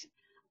worked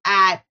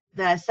at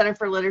the Center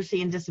for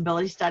Literacy and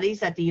Disability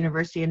Studies at the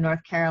University of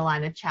North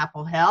Carolina,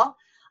 Chapel Hill.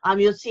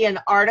 You'll see an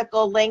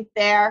article link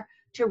there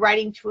to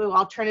Writing to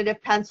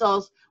Alternative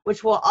Pencils,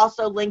 which will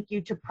also link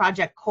you to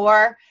Project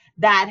Core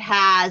that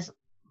has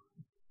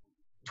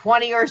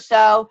 20 or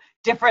so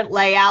different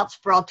layouts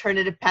for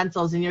alternative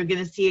pencils, and you're going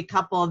to see a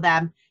couple of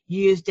them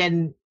used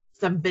in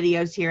some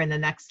videos here in the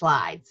next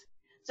slides.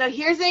 So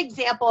here's an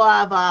example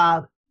of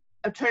a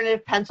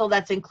alternative pencil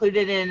that's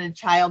included in a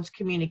child's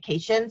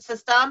communication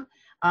system.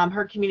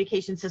 Her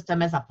communication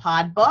system is a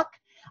pod book.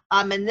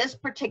 In this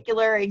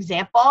particular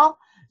example,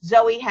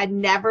 Zoe had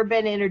never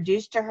been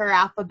introduced to her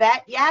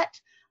alphabet yet,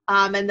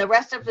 and the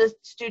rest of the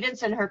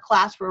students in her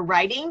class were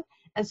writing.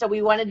 And so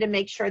we wanted to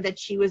make sure that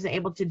she was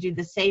able to do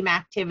the same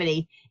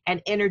activity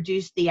and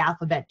introduce the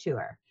alphabet to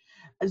her.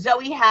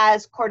 Zoe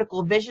has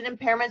cortical vision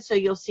impairment, so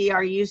you'll see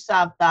our use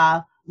of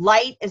the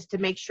light is to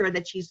make sure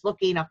that she's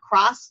looking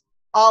across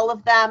all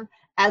of them,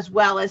 as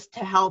well as to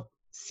help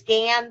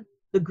scan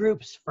the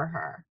groups for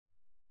her.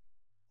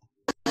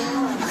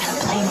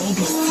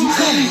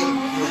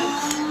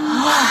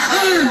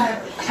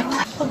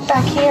 Look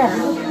back here.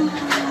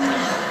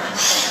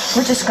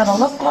 We're just gonna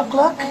look.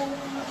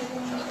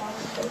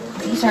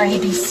 These are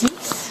ABCs.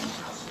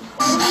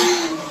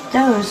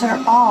 Those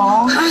are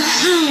all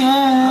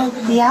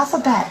the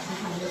alphabet.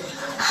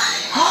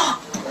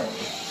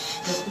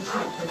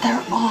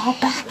 They're all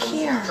back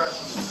here.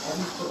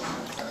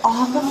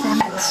 All of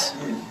them.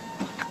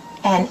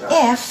 And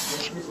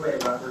if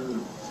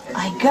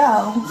I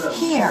go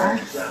here,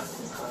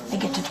 I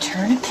get to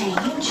turn a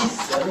page.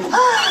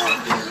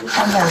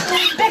 And they're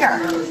bigger.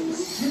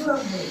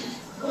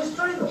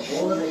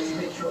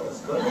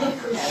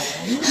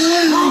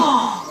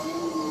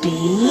 B.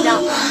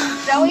 Now,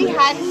 Zoe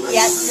hadn't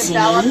yet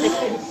developed the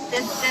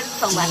consistent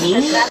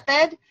selection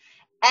method,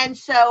 and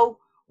so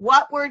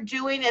what we're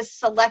doing is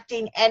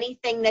selecting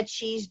anything that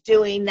she's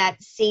doing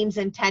that seems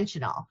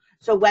intentional.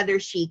 So whether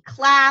she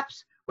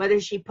claps, whether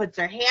she puts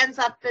her hands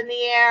up in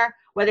the air,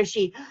 whether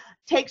she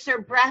takes her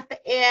breath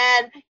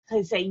in,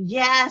 to say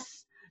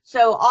yes.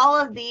 So all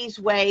of these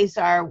ways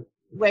are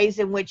ways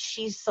in which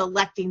she's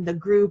selecting the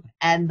group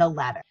and the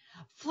letter.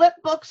 Flip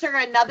books are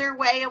another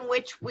way in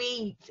which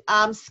we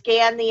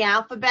scan the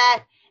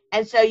alphabet.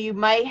 And so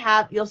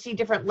you'll see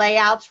different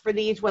layouts for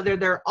these, whether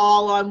they're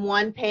all on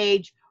one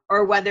page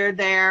or whether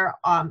they're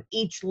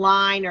each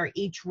line or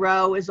each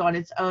row is on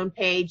its own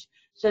page,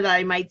 so that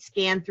I might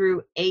scan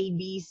through A,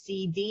 B,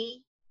 C,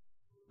 D,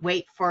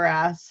 wait for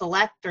a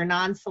select or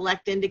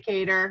non-select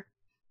indicator,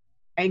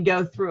 and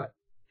go through it.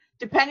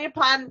 Depending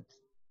upon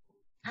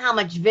how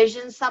much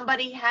vision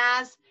somebody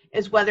has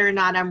is whether or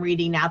not I'm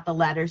reading out the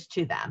letters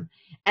to them.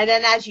 And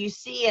then as you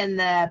see in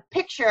the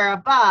picture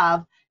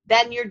above,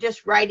 then you're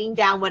just writing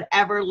down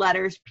whatever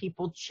letters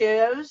people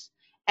choose.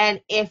 And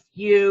if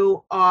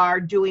you are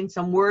doing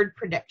some word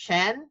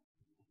prediction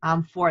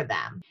for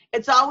them.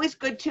 It's always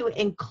good to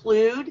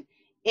include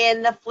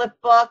in the flip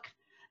book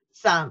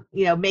some,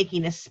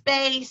 making a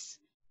space,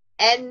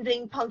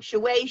 ending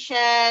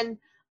punctuation,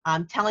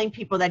 telling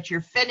people that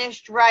you're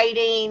finished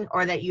writing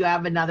or that you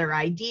have another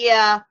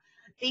idea.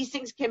 These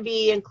things can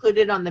be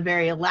included on the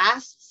very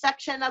last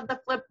section of the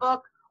flip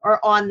book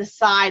or on the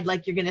side,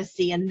 like you're going to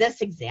see in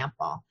this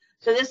example.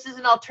 So this is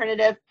an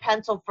alternative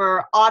pencil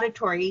for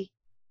auditory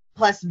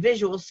plus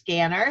visual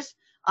scanners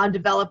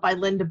developed by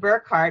Linda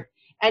Burkhart.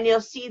 And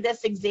you'll see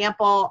this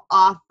example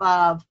off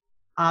of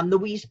the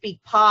We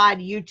Speak Pod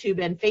YouTube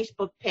and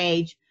Facebook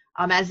page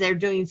as they're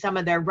doing some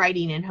of their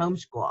writing in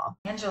homeschool.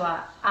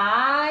 Angela,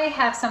 I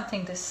have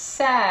something to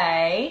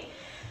say.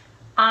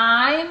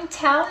 I'm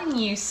telling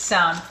you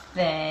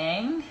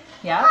something.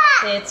 Yep,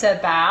 it's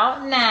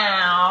about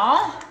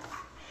now.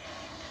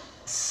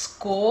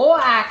 School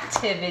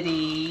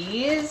activities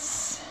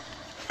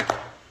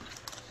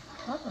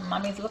Oh,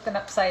 mommy's looking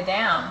upside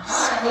down.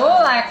 School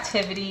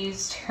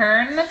activities,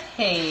 turn the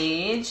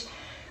page.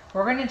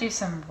 We're going to do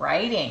some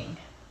writing,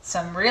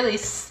 some really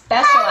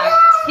special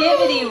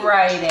activity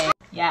writing.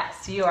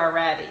 Yes, you are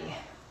ready.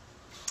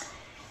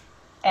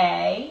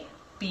 A,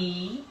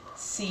 B,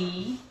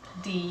 C,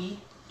 D,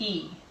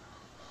 E.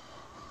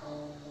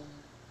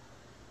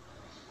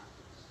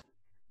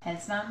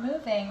 Head's not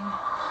moving.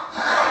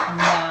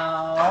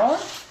 No.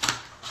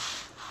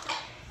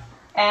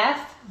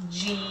 F,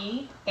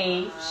 G,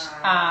 H,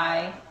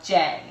 I,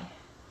 J.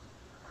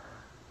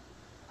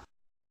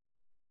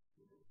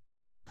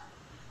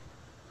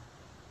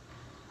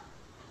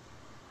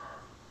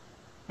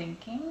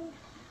 Thinking?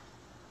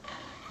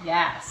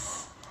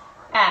 Yes.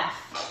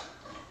 F,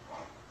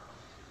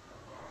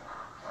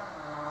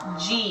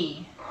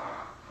 G.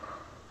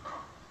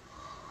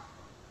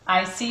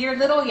 I see your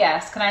little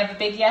yes. Can I have a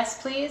big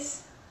yes,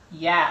 please?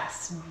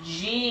 Yes.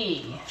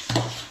 G.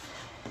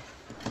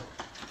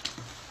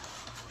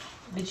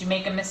 Did you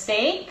make a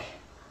mistake?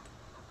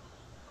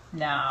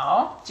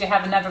 No. Do you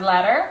have another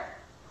letter?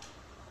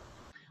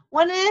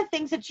 One of the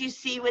things that you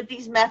see with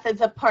these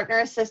methods of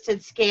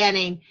partner-assisted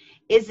scanning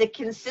is the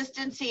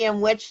consistency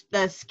in which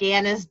the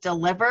scan is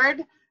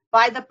delivered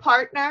by the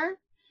partner,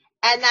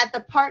 and that the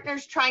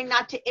partner's trying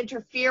not to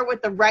interfere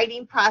with the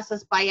writing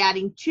process by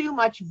adding too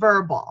much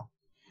verbal,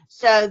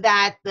 so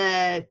that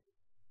the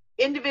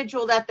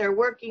individual that they're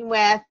working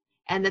with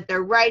and that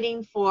they're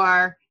writing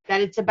for,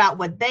 that it's about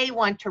what they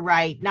want to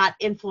write, not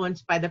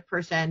influenced by the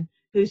person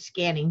who's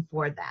scanning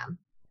for them.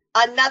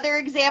 Another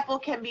example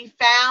can be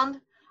found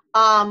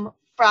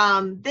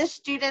from this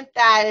student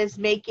that is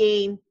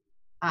making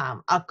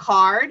a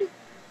card.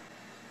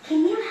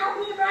 Can you help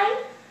me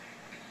write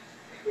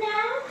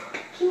now?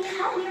 Can you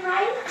help me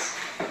write?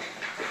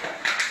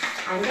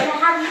 I'm going to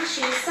have you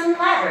choose some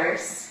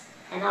letters,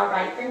 and I'll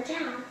write them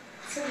down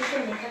so we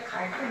can make a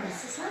card for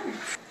Mrs.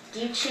 Lemons. Do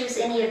you choose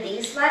any of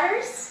these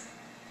letters?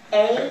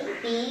 A,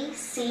 B,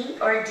 C,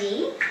 or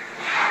D?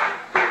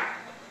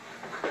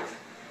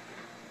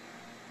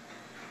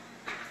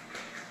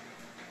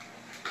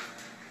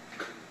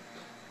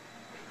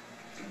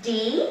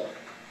 D?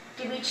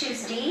 Did we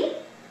choose D?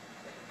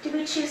 Did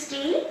we choose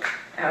D?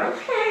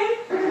 Okay.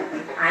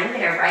 I'm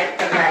going to write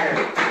the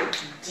letter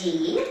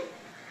D.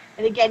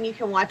 And again, you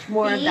can watch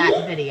more of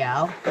that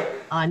video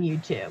on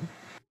YouTube.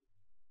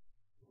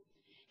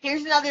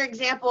 Here's another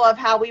example of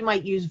how we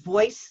might use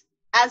voice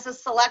as a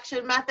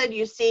selection method.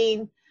 You've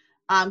seen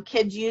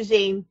kids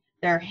using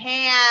their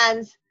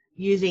hands,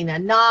 using a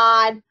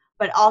nod,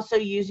 but also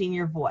using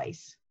your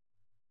voice.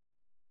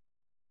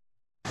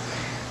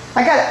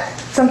 I got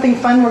something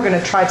fun we're going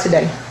to try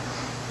today.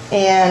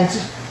 And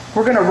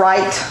we're going to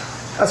write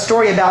a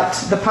story about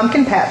the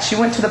pumpkin patch. You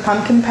went to the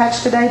pumpkin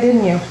patch today,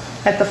 didn't you?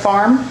 At the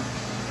farm?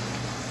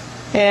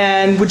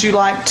 And would you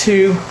like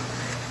to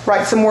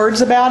write some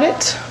words about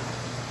it?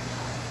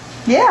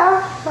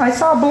 Yeah, I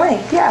saw a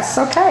blink. Yes,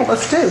 okay,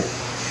 let's do.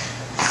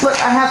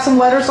 Look, I have some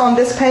letters on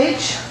this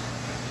page.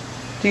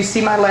 Do you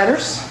see my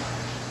letters?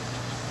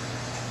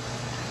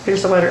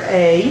 Here's the letter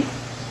A,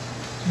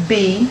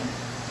 B,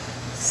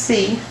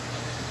 C,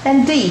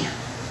 and D.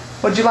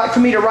 Would you like for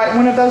me to write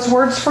one of those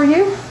words for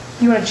you?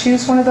 You want to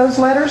choose one of those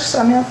letters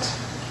I meant?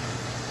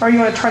 Or you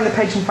want to turn the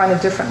page and find a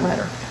different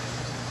letter?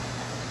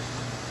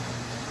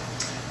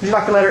 Would you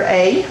like the letter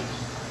A?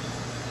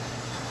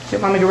 Do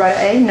you want me to write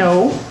an A?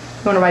 No.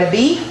 You want to write a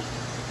B?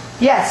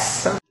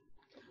 Yes.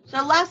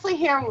 So lastly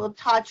here, we'll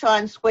touch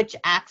on switch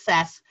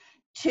access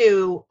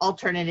to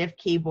alternative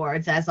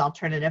keyboards as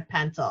alternative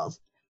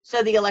pencils.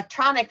 So the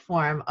electronic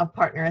form of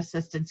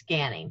partner-assisted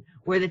scanning,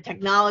 where the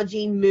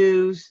technology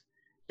moves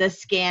the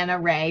scan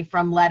array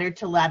from letter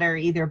to letter,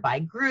 either by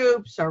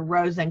groups or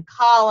rows and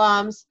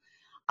columns.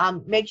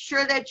 Make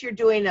sure that you're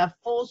doing a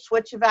full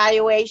switch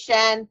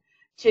evaluation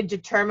to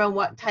determine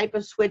what type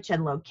of switch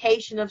and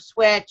location of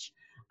switch,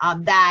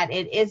 that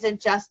it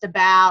isn't just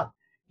about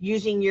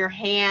using your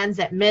hands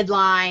at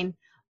midline,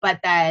 but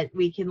that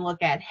we can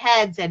look at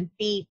heads and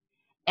feet,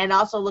 and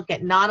also look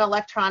at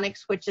non-electronic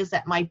switches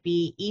that might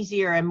be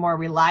easier and more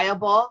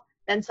reliable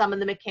than some of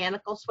the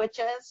mechanical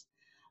switches.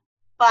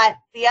 But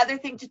the other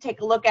thing to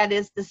take a look at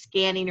is the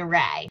scanning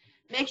array.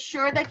 Make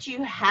sure that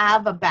you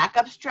have a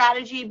backup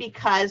strategy,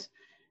 because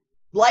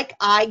like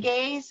eye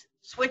gaze,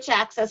 switch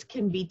access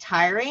can be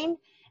tiring.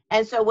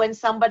 And so when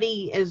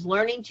somebody is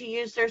learning to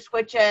use their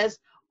switches,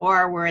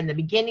 or we're in the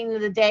beginning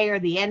of the day or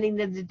the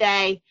ending of the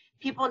day,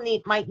 people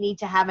might need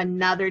to have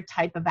another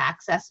type of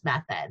access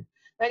method.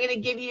 I'm going to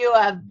give you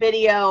a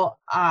video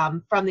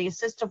from the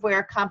Assistive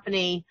Wear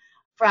Company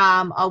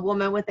from a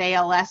woman with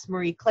ALS,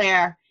 Marie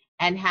Claire,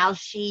 and how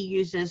she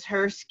uses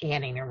her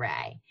scanning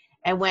array.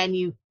 And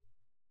when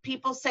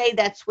people say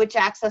that switch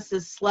access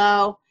is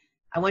slow,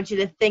 I want you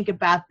to think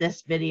about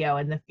this video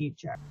in the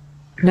future.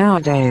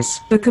 Nowadays,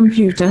 the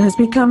computer has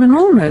become an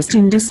almost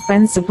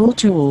indispensable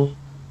tool.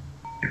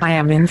 I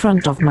am in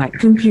front of my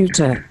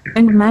computer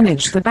and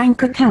manage the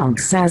bank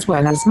accounts as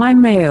well as my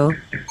mail.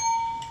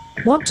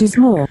 What is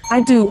more,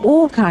 I do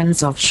all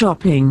kinds of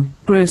shopping,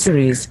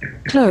 groceries,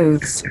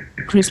 clothes,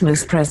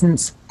 Christmas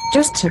presents,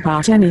 just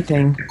about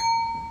anything.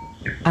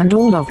 And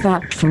all of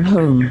that from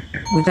home,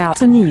 without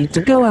the need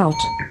to go out.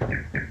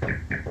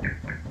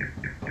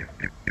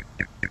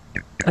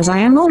 As I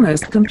am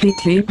almost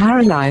completely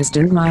paralyzed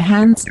and my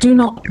hands do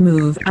not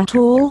move at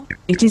all,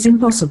 it is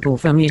impossible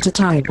for me to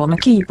type on a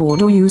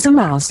keyboard or use a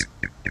mouse.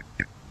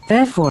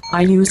 Therefore,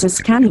 I use a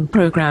scanning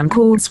program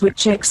called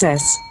Switch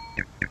XS.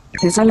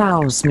 This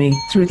allows me,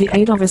 through the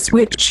aid of a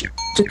switch,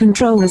 to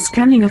control the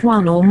scanning of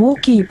one or more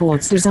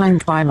keyboards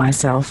designed by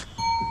myself.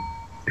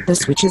 The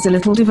switch is a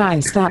little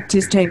device that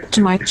is taped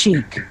to my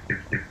cheek.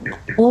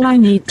 All I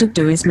need to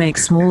do is make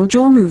small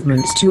jaw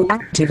movements to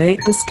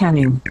activate the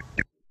scanning.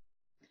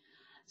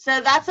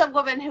 So that's a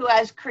woman who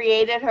has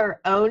created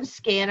her own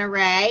scan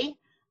array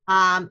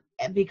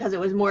because it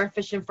was more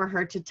efficient for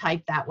her to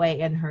type that way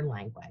in her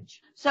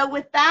language. So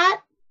with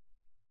that,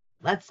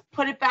 let's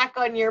put it back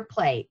on your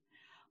plate.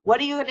 What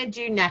are you going to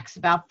do next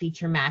about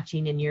feature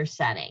matching in your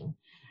setting?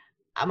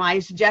 My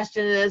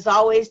suggestion is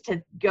always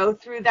to go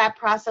through that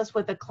process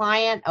with a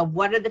client of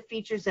what are the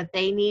features that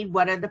they need,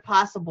 what are the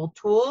possible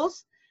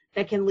tools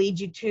that can lead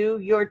you to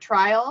your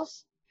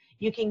trials.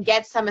 You can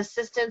get some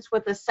assistance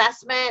with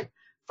assessment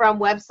from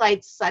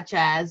websites such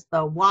as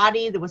the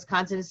WADI, the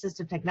Wisconsin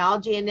Assistive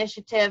Technology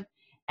Initiative,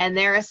 and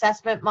their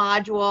assessment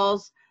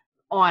modules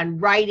on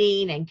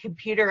writing and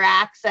computer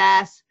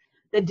access.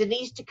 The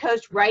Denise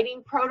DeCoste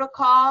Writing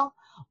Protocol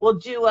will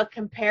do a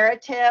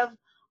comparative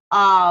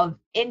of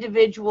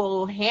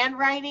individual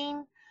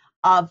handwriting,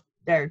 of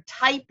their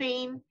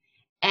typing,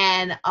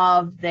 and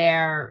of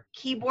their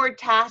keyboard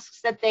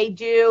tasks that they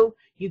do.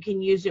 You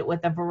can use it with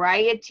a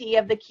variety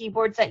of the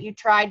keyboards that you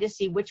try to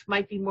see which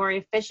might be more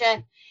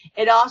efficient.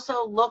 It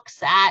also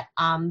looks at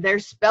their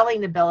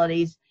spelling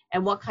abilities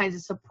and what kinds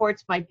of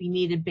supports might be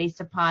needed based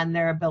upon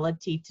their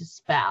ability to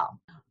spell.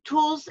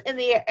 Tools in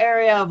the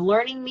area of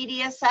learning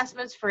media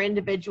assessments for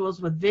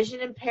individuals with vision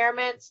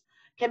impairments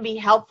can be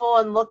helpful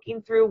in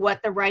looking through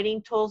what the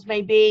writing tools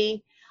may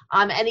be,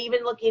 and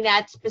even looking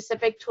at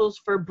specific tools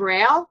for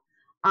Braille,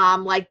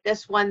 like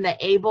this one, the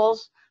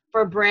Ables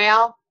for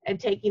Braille, and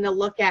taking a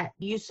look at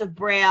use of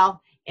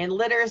Braille in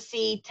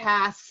literacy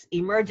tasks,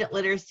 emergent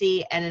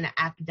literacy, and in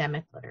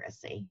academic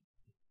literacy.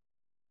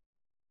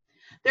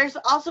 There's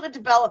also a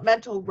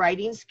developmental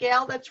writing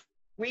scale that's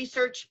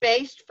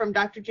research-based from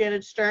Dr.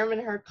 Janet Sturm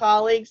and her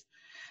colleagues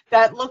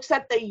that looks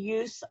at the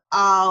use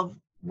of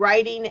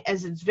writing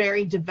as it's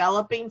very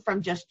developing,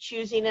 from just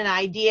choosing an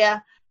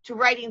idea to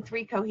writing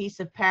 3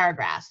 cohesive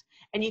paragraphs.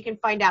 And you can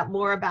find out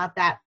more about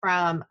that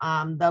from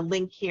the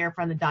link here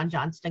from the Don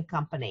Johnston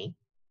Company.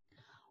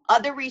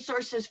 Other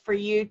resources for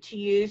you to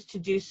use to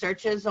do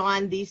searches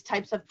on these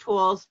types of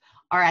tools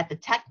are at the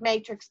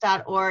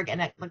techmatrix.org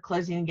and at the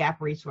Closing the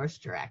Gap Resource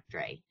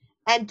Directory.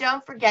 And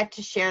don't forget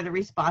to share the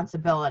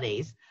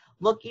responsibilities,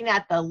 looking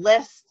at the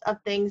list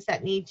of things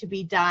that need to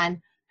be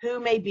done, who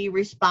may be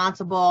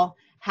responsible.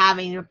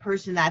 Having a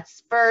person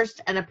that's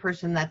first and a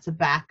person that's a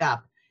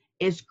backup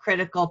is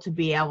critical to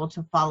be able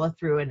to follow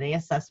through in the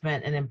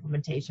assessment and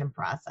implementation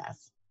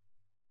process.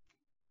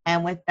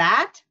 And with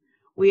that,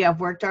 we have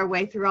worked our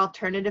way through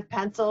alternative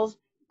pencils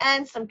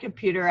and some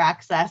computer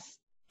access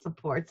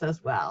supports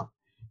as well.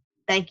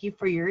 Thank you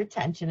for your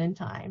attention and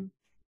time.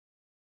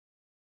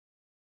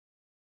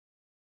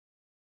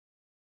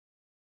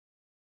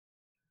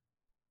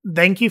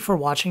 Thank you for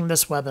watching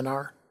this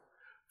webinar.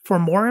 For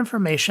more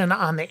information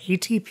on the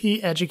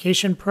ATP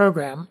Education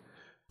Program,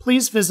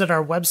 please visit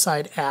our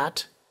website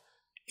at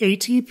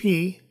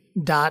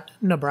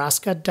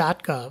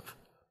atp.nebraska.gov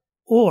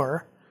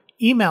or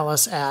email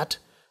us at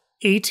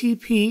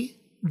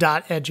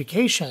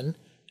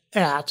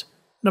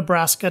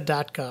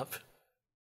atp.education@nebraska.gov.